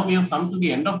now we have come to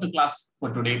the end of the class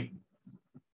for today.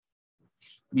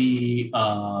 We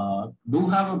do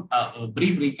have a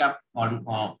brief recap on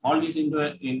all these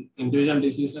individual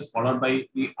diseases, followed by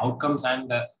the outcomes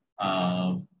and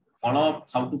how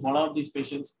to follow up these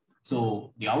patients.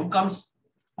 So the outcomes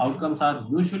are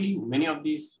usually many of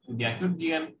these the acute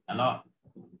GN,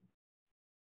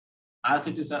 as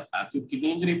it is an acute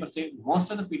kidney injury per se.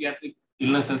 Most of the pediatric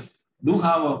illnesses do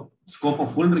have a scope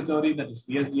of full recovery, that is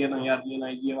PSGN, IRGN,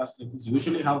 IgA vasculitis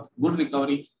usually have good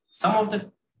recovery. Some of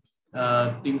the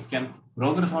things can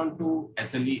progress on to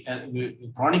SLE,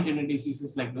 chronic kidney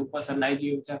diseases like lupus and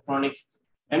IgA, which are chronic.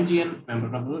 MGN,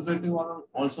 membranoproliferative,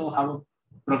 also have a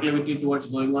proclivity towards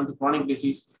going on to chronic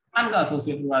disease, and the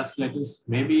associated vasculitis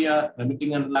may be a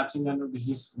remitting and relapsing kind of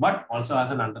disease, but also has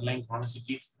an underlying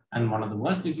chronicity. And one of the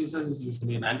worst diseases is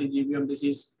usually an anti-GBM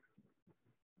disease,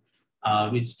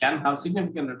 which can have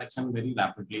significant reduction very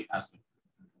rapidly as well.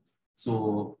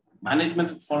 So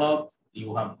management follow-up,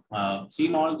 you have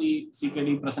seen all the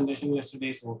CKD presentation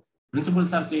yesterday. So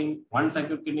principles are saying once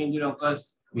acute kidney injury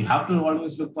occurs, we have to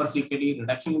always look for CKD,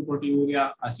 reduction in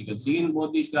proteinuria. As you can see in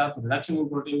both these graphs, reduction in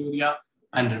proteinuria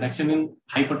and reduction in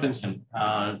hypertension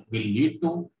will lead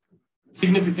to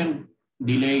significant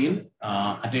delay in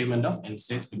attainment of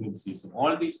end-stage kidney disease. So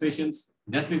all these patients,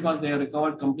 just because they are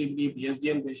recovered completely,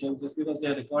 PSGN patients, just because they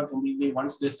are recovered completely,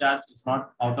 once discharged, it's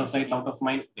not out of sight, out of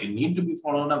mind. They need to be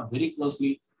followed up very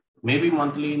closely, maybe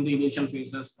monthly in the initial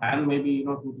phases, and maybe 2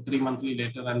 to 3 monthly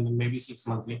later, and maybe 6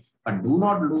 monthly. But do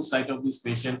not lose sight of this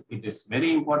patient. It is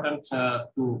very important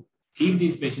to keep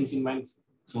these patients in mind,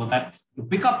 so that to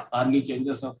pick up early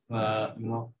changes of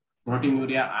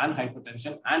proteinuria and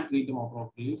hypertension and treat them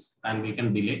appropriately, and we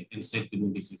can delay end-stage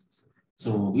kidney diseases.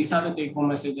 So these are the take-home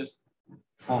messages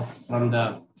from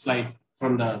the slide,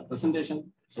 from the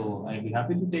presentation. So I'll be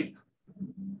happy to take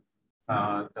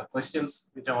the questions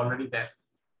which are already there.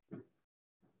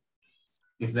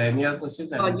 If there are any other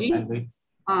questions, I'll wait.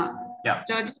 Yeah.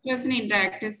 George, it was an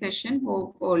interactive session.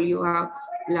 Hope all you have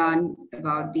learned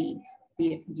about the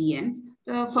GNs.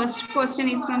 The first question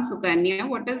is from Sukanya.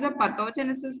 What is the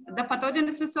pathogenesis? The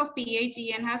pathogenesis of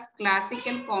PAGN has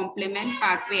classical complement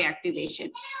pathway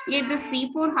activation, yet the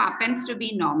C4 happens to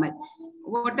be normal.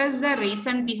 What is the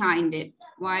reason behind it?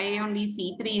 Why only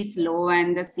C3 is low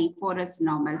and the C4 is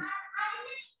normal?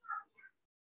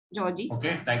 Georgie?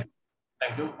 Okay, thank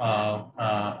you.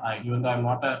 Even though I'm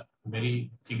not a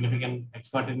very significant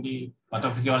expert in the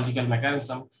pathophysiological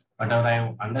mechanism, but what I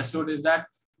have understood is that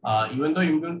even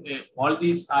though all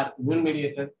these are immune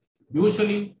mediated,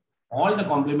 usually all the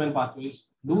complement pathways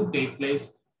do take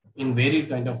place in varied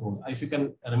kind of role. If you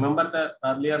can remember the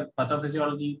earlier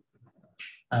pathophysiology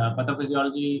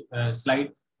slide,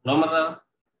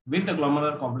 with the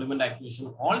glomerular complement activation,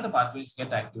 all the pathways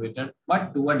get activated,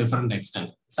 but to a different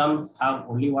extent. Some have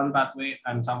only one pathway,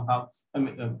 and some have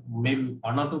maybe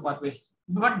one or two pathways.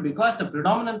 But because the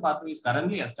predominant pathway is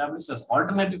currently established as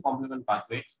alternative complement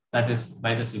pathway, that is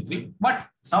by the C3, but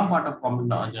some part of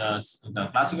the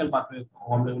classical pathway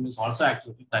complement is also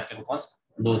activated, that can cause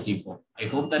low C4. I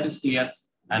hope that is clear.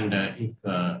 And if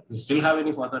you still have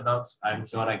any further doubts, I'm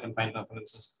sure I can find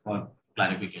references for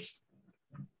clarification.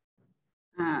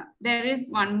 There is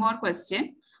one more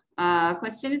question.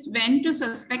 Question is when to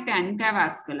suspect ANCA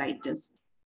vasculitis?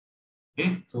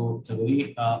 Okay, so it's a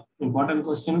very important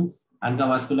question. ANCA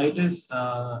vasculitis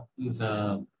is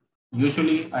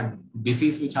usually a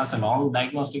disease which has a long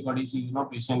diagnostic odyssey.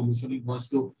 Patient usually goes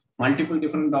to multiple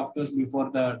different doctors before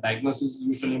the diagnosis is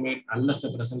usually made, unless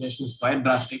the presentation is quite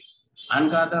drastic.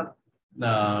 ANCA,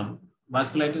 the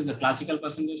vasculitis, the classical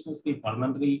presentation is the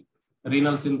pulmonary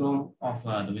renal syndrome of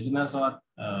the vaginous or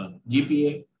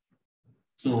GPA.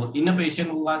 So in a patient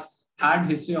who has had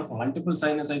history of multiple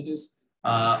sinusitis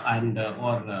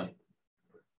or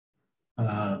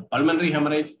pulmonary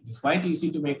hemorrhage, it is quite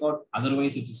easy to make out.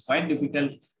 Otherwise, it is quite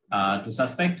difficult to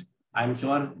suspect. I'm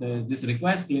sure this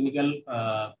requires clinical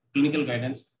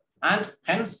guidance, and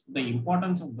hence the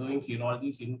importance of doing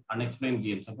serologies in unexplained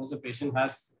GN. Suppose a patient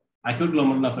has acute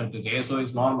glomerulonephritis, ASO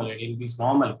is normal, ADNP is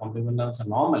normal, complement levels are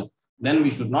normal, then we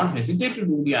should not hesitate to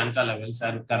do the ANCA levels.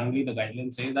 And currently the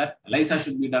guidelines say that ELISA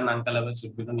should be done, ANCA levels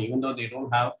should be done, even though they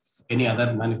don't have any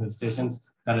other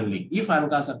manifestations currently. If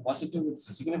ANCAs are positive, it's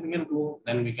a significant clue,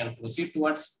 then we can proceed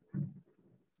towards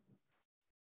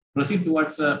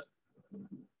the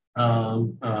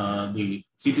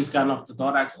CT scan of the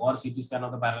thorax or CT scan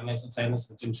of the paranasal sinus,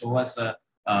 which will show us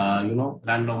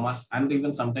granulomas, and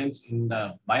even sometimes in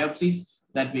the biopsies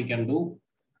that we can do.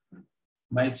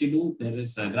 There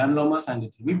is granulomas, and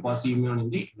it will be post-immune in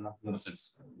the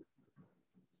fluorescence.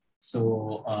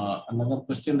 So another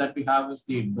question that we have is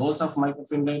the dose of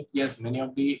mycophenolate. Yes, many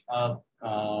of the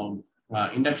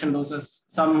induction doses,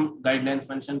 some guidelines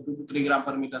mention 2 to 3 gram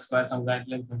per meter square, some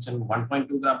guidelines mention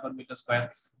 1.2 gram per meter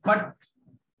square. But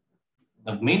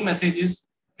the main message is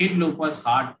hit lupus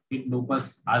hard, hit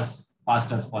lupus as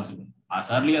fast as possible, as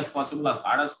early as possible, as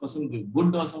hard as possible. Give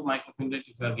good dose of mycophenolate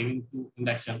if you are giving to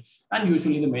induction, and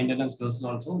usually the maintenance dose is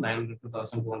also 900 to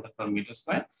 1200 per meter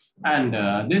square. And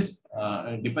this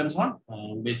depends on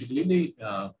basically the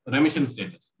remission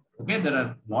status. Okay, there are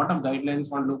a lot of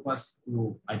guidelines on lupus.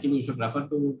 I think you should refer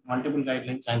to multiple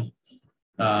guidelines and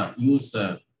use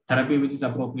therapy which is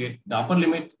appropriate. The upper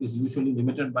limit is usually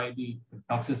limited by the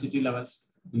toxicity levels.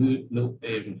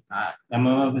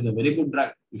 MMF is a very good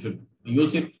drug. You should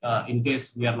use it in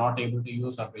case we are not able to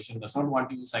use, or patient does not want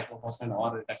to use cyclophosphamide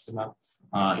or rituximab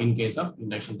in case of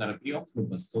induction therapy of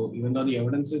lupus. So even though the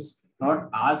evidence is not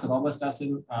as robust as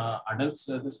in adults,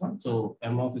 this one, so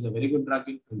MMF is a very good drug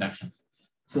in induction.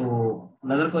 So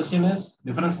another question is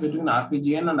difference between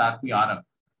RPGN and RPRF.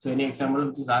 So any example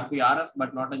which is RPRF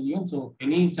but not a GN. So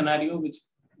any scenario which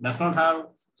does not have,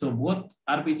 so both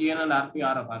RPGN and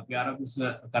RPRF. RPRF is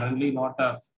currently not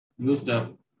used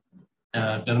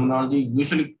terminology.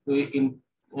 Usually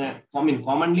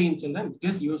commonly in children, it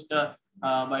is used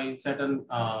by certain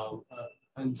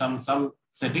in some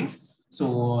settings.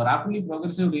 So rapidly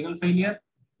progressive renal failure,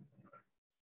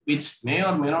 which may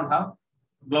or may not have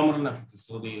glomerulonephritis.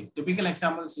 So the typical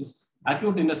examples is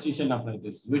acute interstitial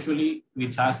nephritis, usually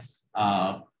which has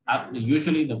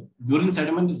usually the urine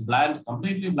sediment is bland,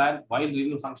 completely bland, while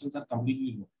renal functions are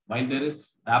completely low. While there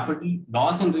is rapid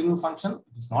loss in renal function,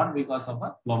 it is not because of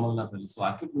a glomerulonephritis. So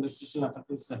acute interstitial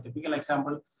nephritis is a typical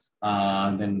example.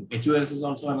 Then HUS is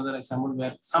also another example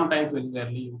where sometimes very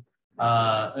rarely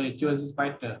HUS is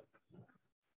quite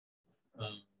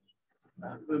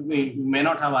we may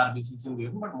not have RBCs in the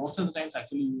urine, but most of the times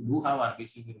actually you do have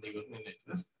RBCs in the urine in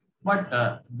HUS. But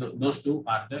those two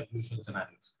are the usual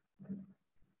scenarios.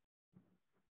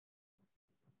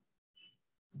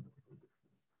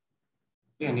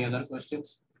 Okay, any other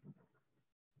questions?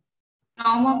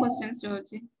 No more questions,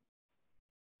 Georgie.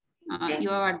 Okay. You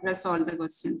have addressed all the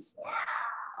questions.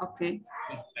 Okay.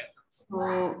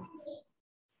 So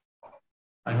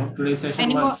I hope today's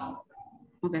session was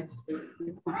okay.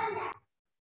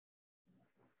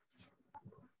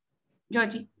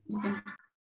 Georgie, you can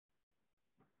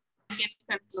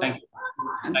conclude. Thank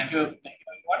you.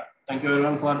 Thank you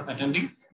everyone for attending.